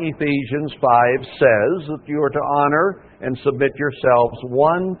why Ephesians 5 says that you are to honor and submit yourselves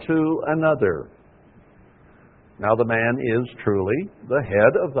one to another. Now, the man is truly the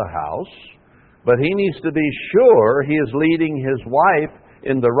head of the house, but he needs to be sure he is leading his wife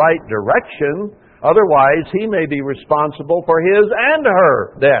in the right direction. Otherwise, he may be responsible for his and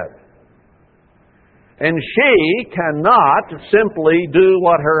her death. And she cannot simply do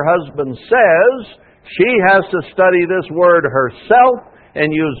what her husband says. She has to study this Word herself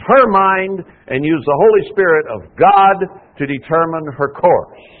and use her mind and use the Holy Spirit of God to determine her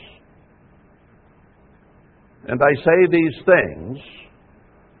course. And I say these things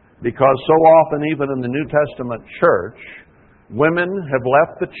because so often, even in the New Testament church, women have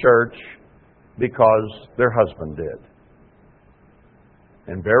left the church because their husband did.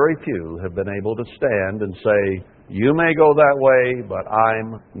 And very few have been able to stand and say, you may go that way, but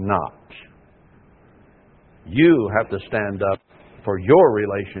I'm not. You have to stand up for your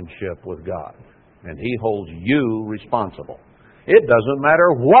relationship with God, and He holds you responsible. It doesn't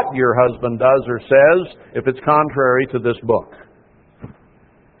matter what your husband does or says if it's contrary to this book.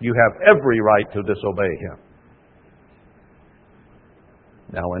 You have every right to disobey him.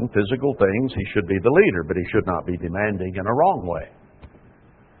 Now, in physical things, he should be the leader, but he should not be demanding in a wrong way.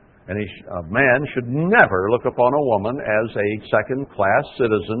 And a man should never look upon a woman as a second-class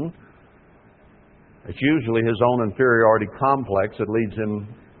citizen. It's usually his own inferiority complex that leads him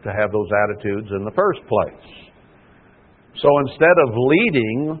to have those attitudes in the first place. So instead of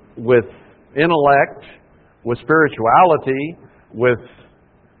leading with intellect, with spirituality, with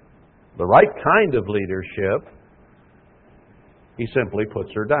the right kind of leadership, he simply puts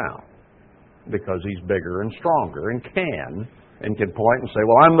her down because he's bigger and stronger and can point and say,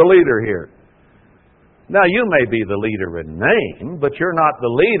 well, I'm the leader here. Now, you may be the leader in name, but you're not the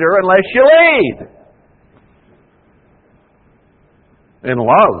leader unless you lead. In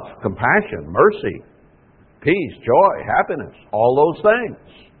love, compassion, mercy, peace, joy, happiness, all those things.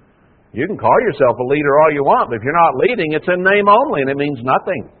 You can call yourself a leader all you want, but if you're not leading, it's in name only, and it means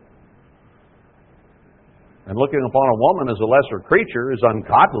nothing. And looking upon a woman as a lesser creature is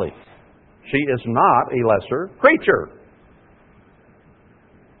ungodly. She is not a lesser creature.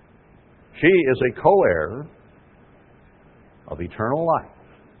 She is a co-heir of eternal life.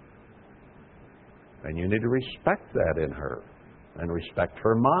 And you need to respect that in her and respect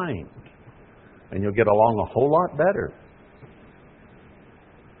her mind. And you'll get along a whole lot better.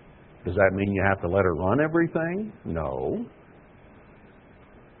 Does that mean you have to let her run everything? No.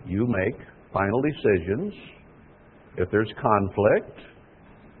 You make final decisions. If there's conflict,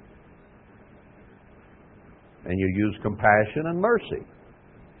 and you use compassion and mercy.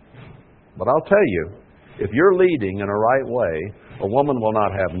 But I'll tell you, if you're leading in a right way, a woman will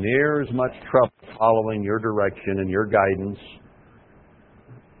not have near as much trouble following your direction and your guidance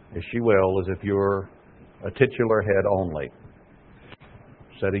as she will as if you're a titular head only,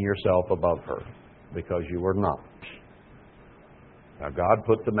 setting yourself above her, because you are not. Now, God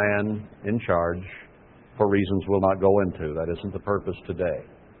put the man in charge for reasons we'll not go into. That isn't the purpose today.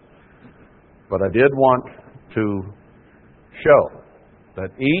 But I did want to show that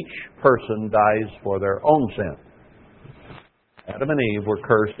each person dies for their own sin. Adam and Eve were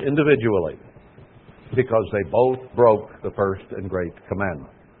cursed individually because they both broke the first and great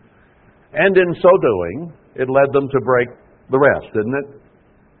commandment. And in so doing, it led them to break the rest, didn't it?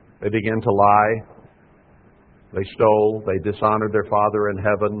 They began to lie. They stole. They dishonored their Father in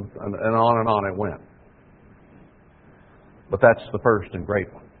heaven. And on it went. But that's the first and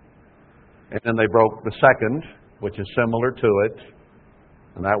great one. And then they broke the second, which is similar to it,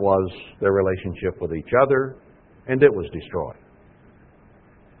 and that was their relationship with each other, and it was destroyed.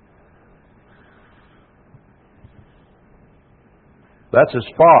 That's as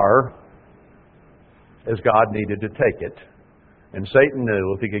far as God needed to take it. And Satan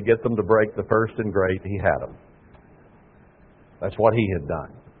knew if he could get them to break the first and great, he had them. That's what he had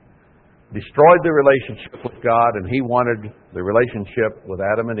done. Destroyed the relationship with God, and he wanted the relationship with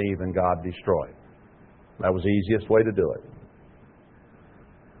Adam and Eve and God destroyed. That was the easiest way to do it.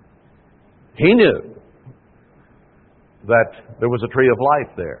 He knew that there was a tree of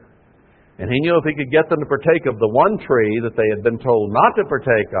life there. And he knew if he could get them to partake of the one tree that they had been told not to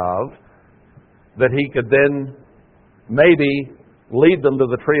partake of, that he could then maybe lead them to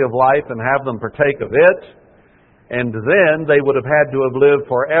the tree of life and have them partake of it. And then they would have had to have lived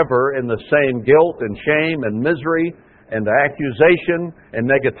forever in the same guilt and shame and misery and accusation and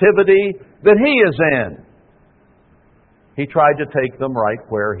negativity that he is in. He tried to take them right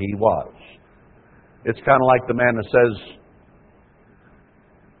where he was. It's kind of like the man that says,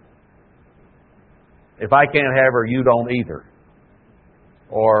 if I can't have her, you don't either.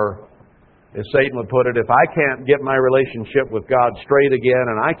 Or, as Satan would put it, if I can't get my relationship with God straight again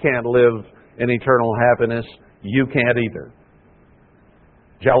and I can't live in eternal happiness, you can't either.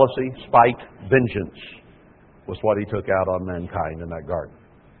 Jealousy, spite, vengeance was what he took out on mankind in that garden.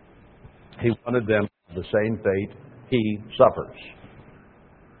 He wanted them to have the same fate he suffers.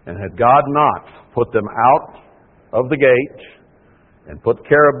 And had God not put them out of the gate and put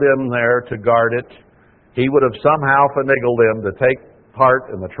cherubim there to guard it, he would have somehow finagled them to take part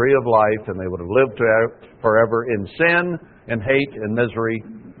in the tree of life, and they would have lived forever in sin and hate and misery,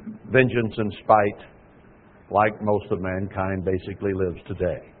 vengeance and spite, like most of mankind basically lives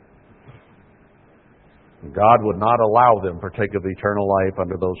today. God would not allow them to partake of eternal life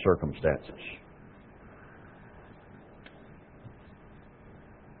under those circumstances.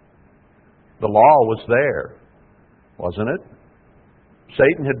 The law was there, wasn't it?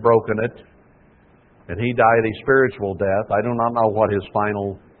 Satan had broken it, and he died a spiritual death. I do not know what his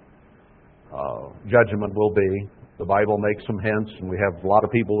final judgment will be. The Bible makes some hints, and we have a lot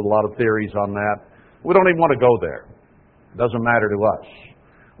of people with a lot of theories on that. We don't even want to go there. It doesn't matter to us.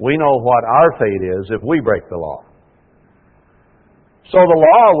 We know what our fate is if we break the law. So the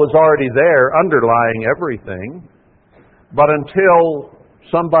law was already there, underlying everything. But until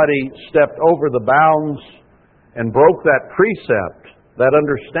somebody stepped over the bounds and broke that precept, that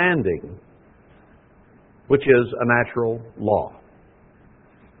understanding, which is a natural law.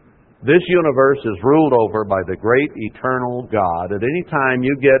 This universe is ruled over by the great eternal God. At any time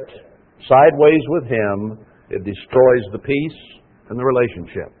you get sideways with Him, it destroys the peace and the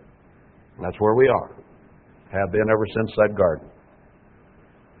relationship. And that's where we are. Have been ever since that garden.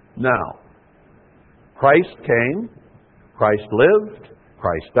 Now, Christ came, Christ lived,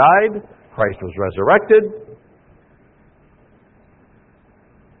 Christ died, Christ was resurrected.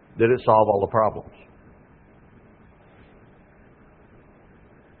 Did it solve all the problems?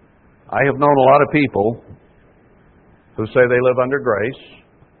 I have known a lot of people who say they live under grace,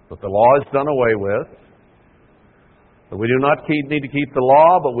 that the law is done away with, that we do not need to keep the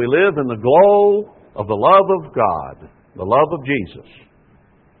law, but we live in the glow of the love of God, the love of Jesus.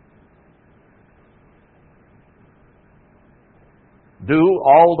 Do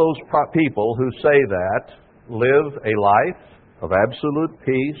all those people who say that live a life of absolute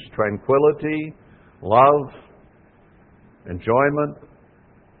peace, tranquility, love, enjoyment,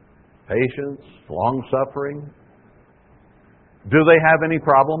 patience, long-suffering? Do they have any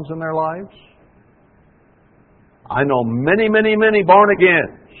problems in their lives? I know many, many, many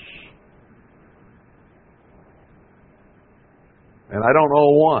born-agains. And I don't know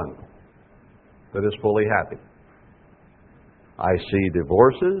one that is fully happy. I see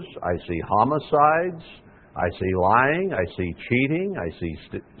divorces, I see homicides, I see lying, I see cheating, I see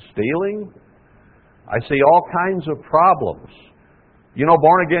stealing. I see all kinds of problems. You know,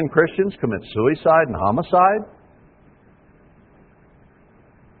 born-again Christians commit suicide and homicide.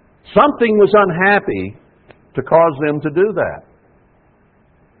 Something was unhappy to cause them to do that.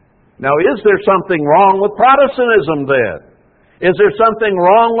 Now, is there something wrong with Protestantism then? Is there something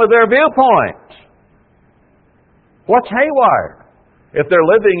wrong with their viewpoint? What's haywire? If they're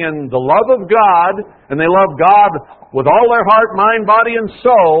living in the love of God, and they love God with all their heart, mind, body, and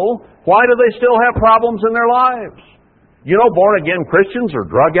soul, why do they still have problems in their lives? You know, born-again Christians are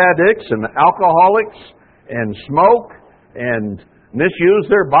drug addicts and alcoholics and smoke and misuse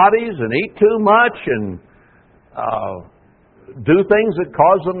their bodies and eat too much and do things that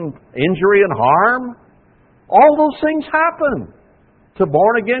cause them injury and harm. All those things happen to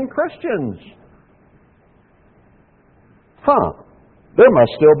born-again Christians. There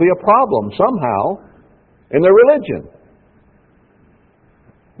must still be a problem somehow in their religion.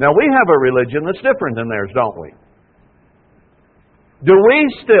 Now, we have a religion that's different than theirs, don't we? Do we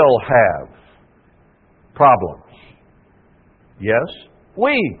still have problems? Yes,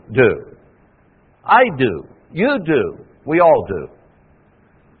 we do. I do. You do. We all do.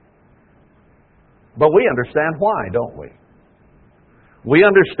 But we understand why, don't we? We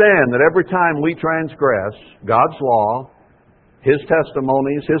understand that every time we transgress God's law, His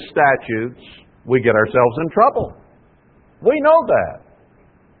testimonies, His statutes, we get ourselves in trouble. We know that.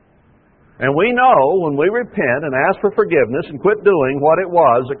 And we know when we repent and ask for forgiveness and quit doing what it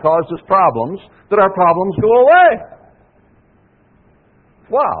was that caused us problems, that our problems go away.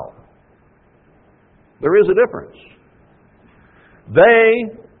 Wow. There is a difference.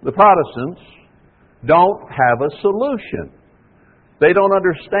 They, the Protestants, don't have a solution. They don't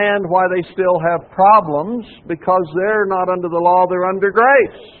understand why they still have problems because they're not under the law, they're under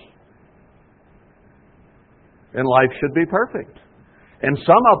grace. And life should be perfect. And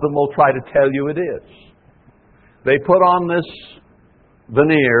some of them will try to tell you it is. They put on this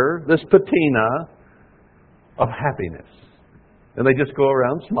veneer, this patina of happiness. And they just go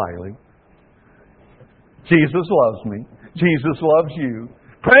around smiling. Jesus loves me. Jesus loves you.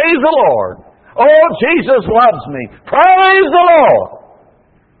 Praise the Lord. Oh, Jesus loves me. Praise the Lord.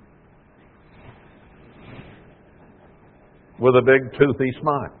 With a big toothy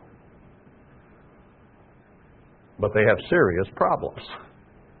smile. But they have serious problems.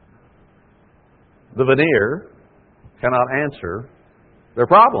 The veneer cannot answer their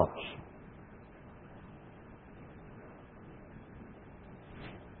problems.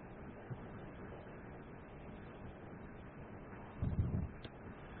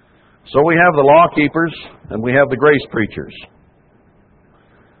 So we have the law keepers and we have the grace preachers.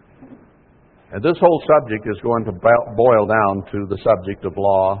 And this whole subject is going to boil down to the subject of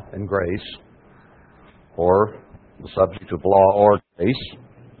law and grace, or the subject of law or grace.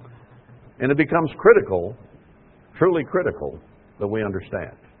 And it becomes critical, truly critical, that we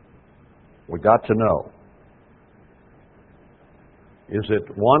understand. We've got to know. Is it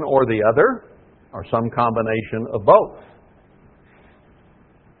one or the other, or some combination of both?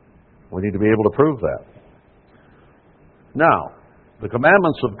 We need to be able to prove that. Now, the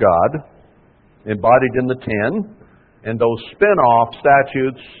commandments of God, embodied in the 10, and those spin-off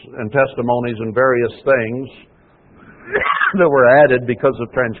statutes and testimonies and various things that were added because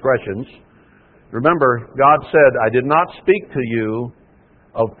of transgressions. Remember, God said, I did not speak to you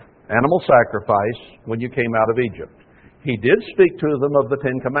of animal sacrifice when you came out of Egypt. He did speak to them of the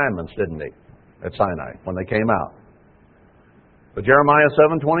 10 commandments, didn't he? At Sinai, when they came out. But Jeremiah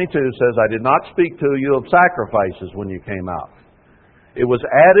 7:22 says, I did not speak to you of sacrifices when you came out. It was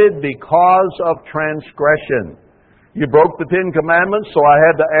added because of transgression. You broke the 10 commandments, so I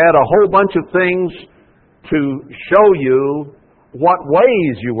had to add a whole bunch of things to show you what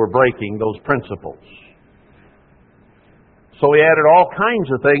ways you were breaking those principles. So he added all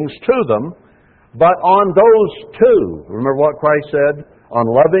kinds of things to them, but on those two, remember what Christ said? On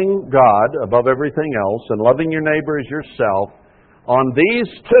loving God above everything else and loving your neighbor as yourself, on these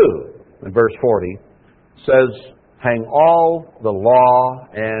two, in verse 40, says, hang all the law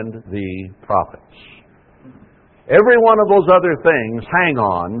and the prophets. Every one of those other things hang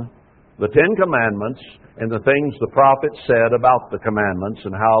on the 10 commandments and the things the prophets said about the commandments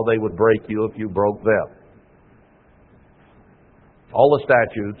and how they would break you if you broke them. All the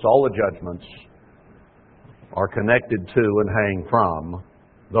statutes, all the judgments are connected to and hang from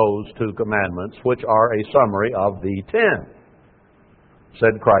those 2 commandments, which are a summary of the 10,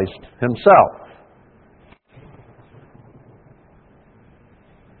 said Christ himself.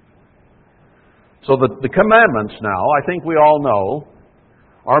 So the commandments now, I think we all know,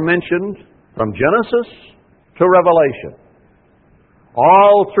 are mentioned from Genesis to Revelation.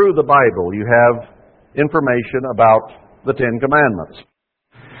 All through the Bible you have information about the 10 commandments.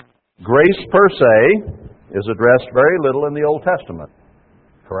 Grace per se is addressed very little in the Old Testament.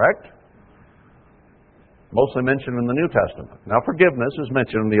 Correct? Mostly mentioned in the New Testament. Now forgiveness is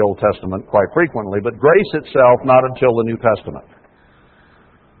mentioned in the Old Testament quite frequently, but grace itself not until the New Testament.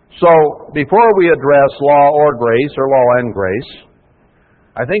 So, before we address law or grace, or law and grace,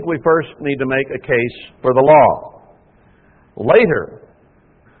 I think we first need to make a case for the law. Later,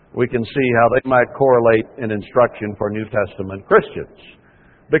 we can see how they might correlate in instruction for New Testament Christians.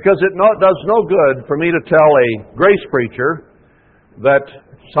 Because it does no good for me to tell a grace preacher that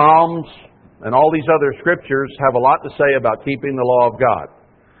Psalms and all these other scriptures have a lot to say about keeping the law of God.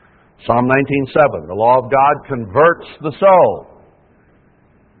 Psalm 19:7, the law of God converts the soul.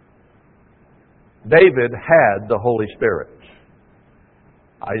 David had the Holy Spirit.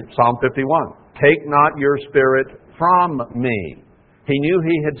 Psalm 51, take not your spirit from me. He knew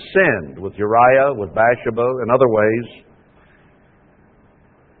he had sinned with Uriah, with Bathsheba, and other ways.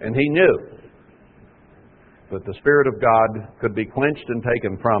 And he knew that the Spirit of God could be quenched and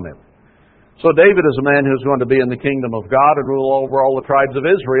taken from him. So David is a man who's going to be in the kingdom of God and rule over all the tribes of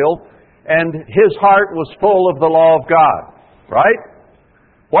Israel. And his heart was full of the law of God. Right?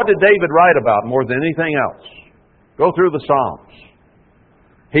 What did David write about more than anything else? Go through the Psalms.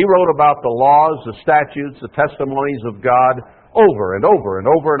 He wrote about the laws, the statutes, the testimonies of God over and over and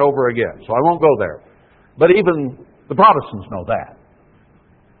over and over again. So I won't go there. But even the Protestants know that.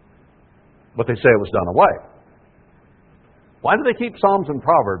 But they say it was done away. Why do they keep Psalms and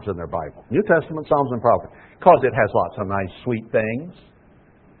Proverbs in their Bible? New Testament, Psalms and Proverbs. Because it has lots of nice, sweet things.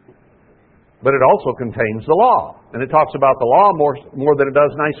 But it also contains the law. And it talks about the law more than it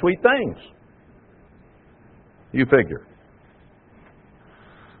does nice, sweet things. You figure.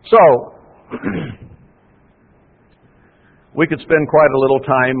 So, we could spend quite a little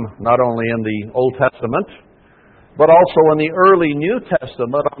time not only in the Old Testament, but also in the early New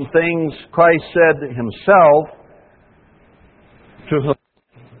Testament on things Christ said himself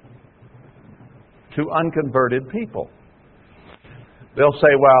to unconverted people. They'll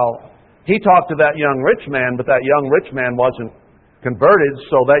say, well, he talked to that young rich man, but that young rich man wasn't converted,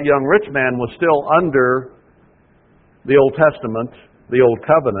 so that young rich man was still under the Old Testament, the Old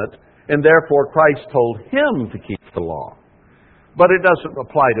Covenant, and therefore Christ told him to keep the law. But it doesn't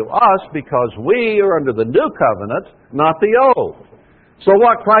apply to us because we are under the New Covenant, not the Old. So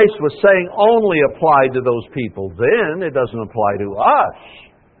what Christ was saying only applied to those people then. It doesn't apply to us.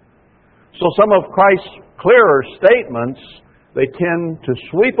 So some of Christ's clearer statements, they tend to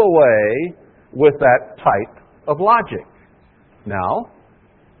sweep away with that type of logic. Now,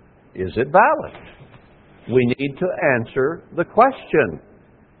 is it valid? We need to answer the question.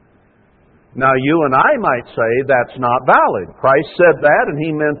 Now, you and I might say that's not valid. Christ said that, and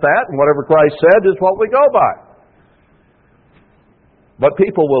He meant that, and whatever Christ said is what we go by. But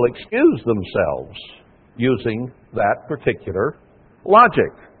people will excuse themselves using that particular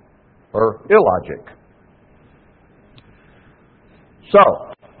logic or illogic.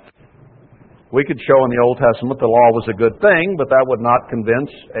 So, we could show in the Old Testament the law was a good thing, but that would not convince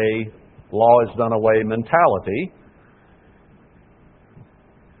a law is done away mentality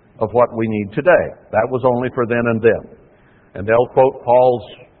of what we need today. That was only for then and then. And they'll quote Paul's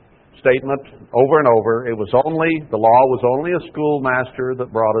statement over and over. The law was only a schoolmaster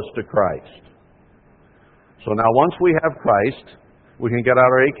that brought us to Christ. So now once we have Christ, we can get out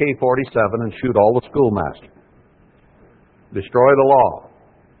our AK-47 and shoot all the schoolmasters. Destroy the law.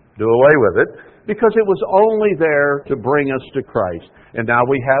 Do away with it. Because it was only there to bring us to Christ. And now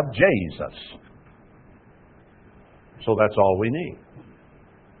we have Jesus. So that's all we need.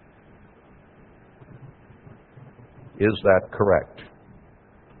 Is that correct?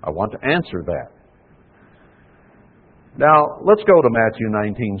 I want to answer that. Now, let's go to Matthew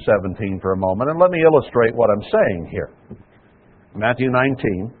 19:17 for a moment, and let me illustrate what I'm saying here. Matthew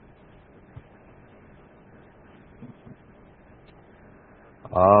 19.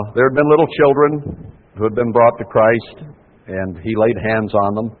 There had been little children who had been brought to Christ, and He laid hands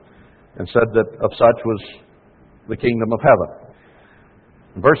on them and said that of such was the kingdom of heaven.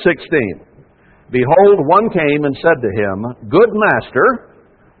 Verse 16. Behold, one came and said to Him, Good Master,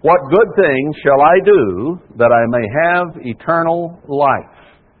 what good thing shall I do that I may have eternal life?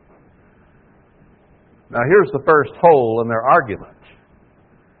 Now here's the first hole in their argument.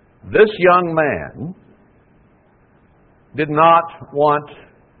 This young man did not want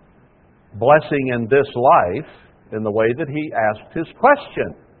blessing in this life in the way that he asked his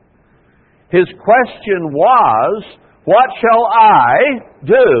question. His question was, what shall I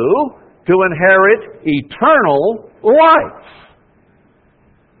do to inherit eternal life?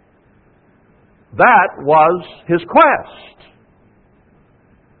 That was his quest.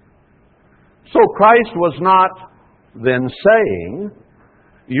 So Christ was not then saying,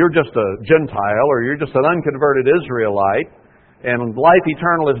 you're just a Gentile or you're just an unconverted Israelite and life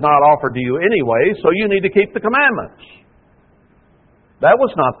eternal is not offered to you anyway, so you need to keep the commandments. That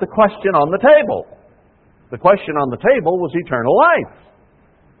was not the question on the table. The question on the table was eternal life.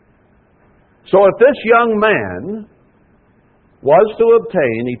 So if this young man was to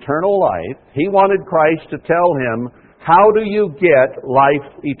obtain eternal life, he wanted Christ to tell him, how do you get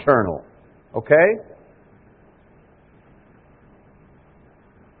life eternal? Okay?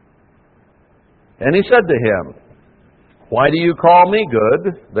 And he said to him, why do you call me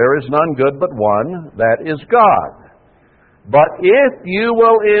good? There is none good but one, that is God. But if you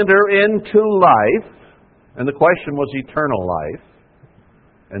will enter into life, and the question was eternal life,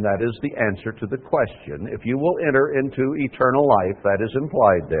 and that is the answer to the question. If you will enter into eternal life, that is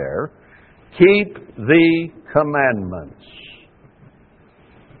implied there, keep the commandments.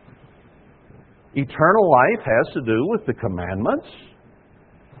 Eternal life has to do with the commandments?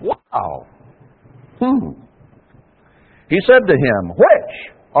 Wow. He said to him,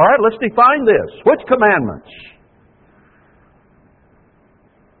 which? All right, let's define this. Which commandments?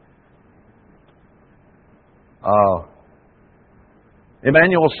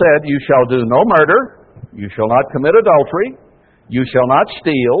 Emmanuel said, "You shall do no murder, you shall not commit adultery, you shall not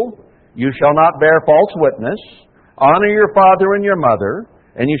steal, you shall not bear false witness, honor your father and your mother,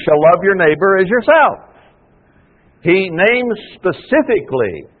 and you shall love your neighbor as yourself." He names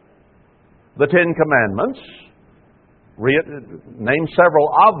specifically the Ten Commandments, names several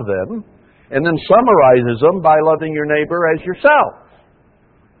of them, and then summarizes them by loving your neighbor as yourself.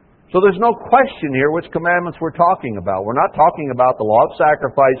 So there's no question here which commandments we're talking about. We're not talking about the law of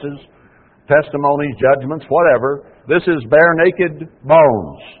sacrifices, testimonies, judgments, whatever. This is bare naked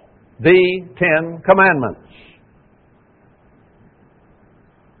bones. The Ten Commandments.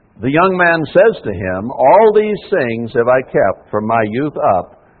 The young man says to him, "All these things have I kept from my youth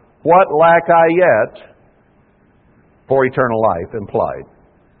up. What lack I yet for eternal life?" implied.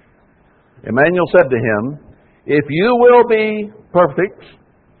 Emmanuel said to him, "If you will be perfect,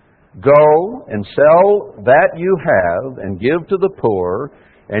 go and sell that you have and give to the poor,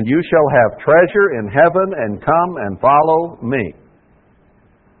 and you shall have treasure in heaven, and come and follow me."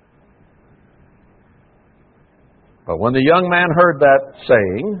 But when the young man heard that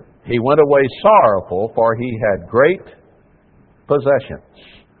saying, he went away sorrowful, for he had great possessions.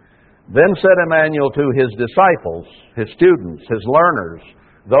 Then said Emmanuel to his disciples, his students, his learners,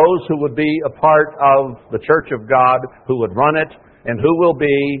 those who would be a part of the church of God, who would run it, and who will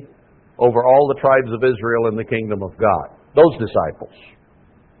be over all the tribes of Israel in the kingdom of God. Those disciples.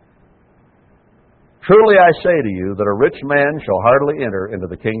 "Truly I say to you that a rich man shall hardly enter into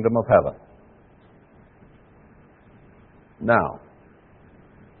the kingdom of heaven." Now,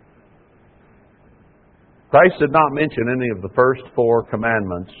 Christ did not mention any of the first four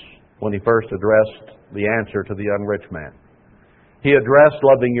commandments when he first addressed the answer to the young rich man. He addressed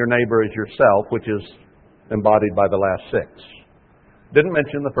loving your neighbor as yourself, which is embodied by the last six. Didn't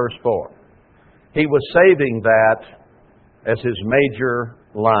mention the first four. He was saving that as his major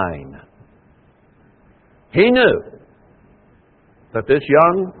line. He knew that this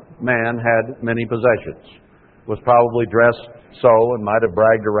young man had many possessions, was probably dressed so and might have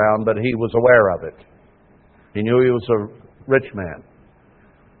bragged around, but he was aware of it. He knew he was a rich man.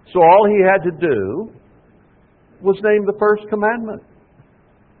 So all he had to do was name the first commandment.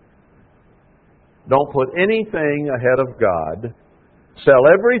 Don't put anything ahead of God. Sell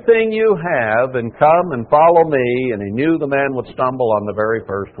everything you have and come and follow me. And he knew the man would stumble on the very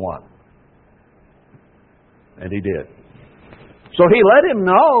first one. And he did. So he let him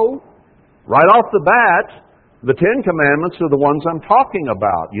know right off the bat, the Ten Commandments are the ones I'm talking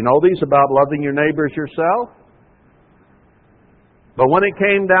about. You know these about loving your neighbors yourself? But when it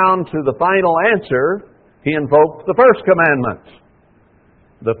came down to the final answer, he invoked the first commandment.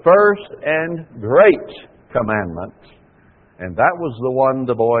 The first and great commandment. And that was the one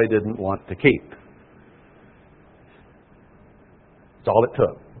the boy didn't want to keep. That's all it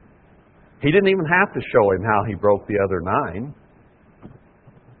took. He didn't even have to show him how he broke the other 9.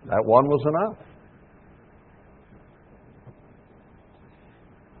 That one was enough.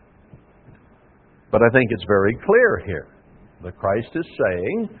 But I think it's very clear here that Christ is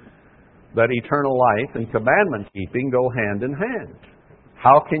saying that eternal life and commandment keeping go hand in hand.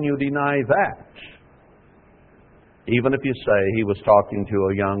 How can you deny that? Even if you say he was talking to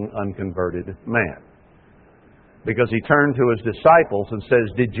a young, unconverted man. Because he turned to his disciples and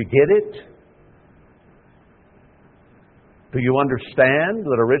says, "Did you get it? Do you understand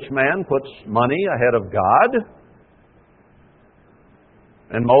that a rich man puts money ahead of God?"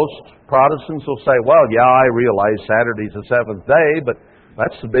 And most Protestants will say, "Well, yeah, I realize Saturday's the seventh day, but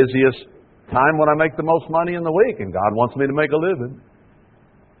that's the busiest time when I make the most money in the week, and God wants me to make a living."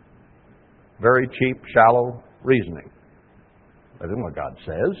 Very cheap, shallow reasoning. That isn't what God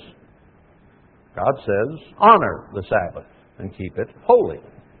says. God says, honor the Sabbath and keep it holy.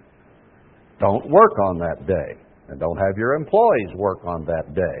 Don't work on that day, and don't have your employees work on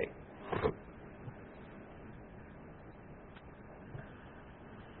that day.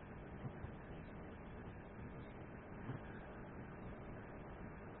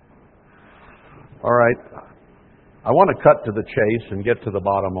 All right, I want to cut to the chase and get to the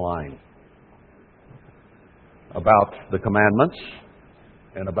bottom line about the commandments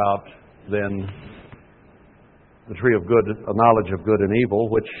and about then the tree of good, a knowledge of good and evil,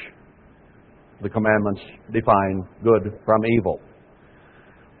 which the commandments define good from evil.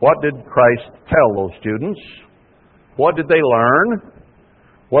 What did Christ tell those students? What did they learn?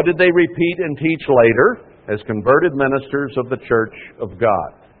 What did they repeat and teach later as converted ministers of the church of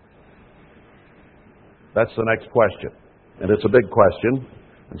God? That's the next question. And it's a big question.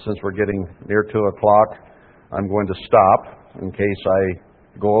 And since we're getting near 2 o'clock, I'm going to stop in case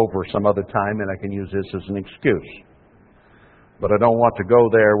I go over some other time and I can use this as an excuse. But I don't want to go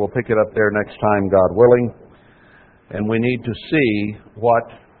there. We'll pick it up there next time, God willing. And we need to see what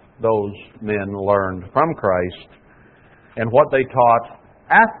those men learned from Christ and what they taught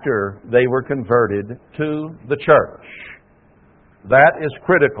after they were converted to the church. That is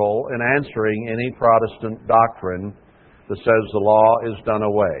critical in answering any Protestant doctrine that says the law is done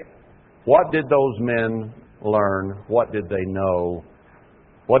away. What did those men learn? What did they know?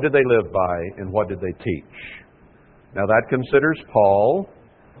 What did they live by? And what did they teach? Now that considers Paul,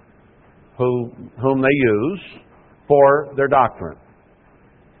 whom they use for their doctrine.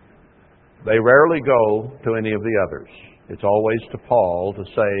 They rarely go to any of the others. It's always to Paul to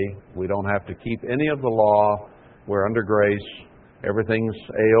say, we don't have to keep any of the law. We're under grace. Everything's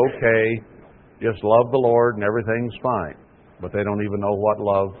A-OK. Just love the Lord and everything's fine. But they don't even know what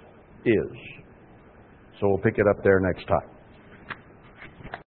love is. So we'll pick it up there next time.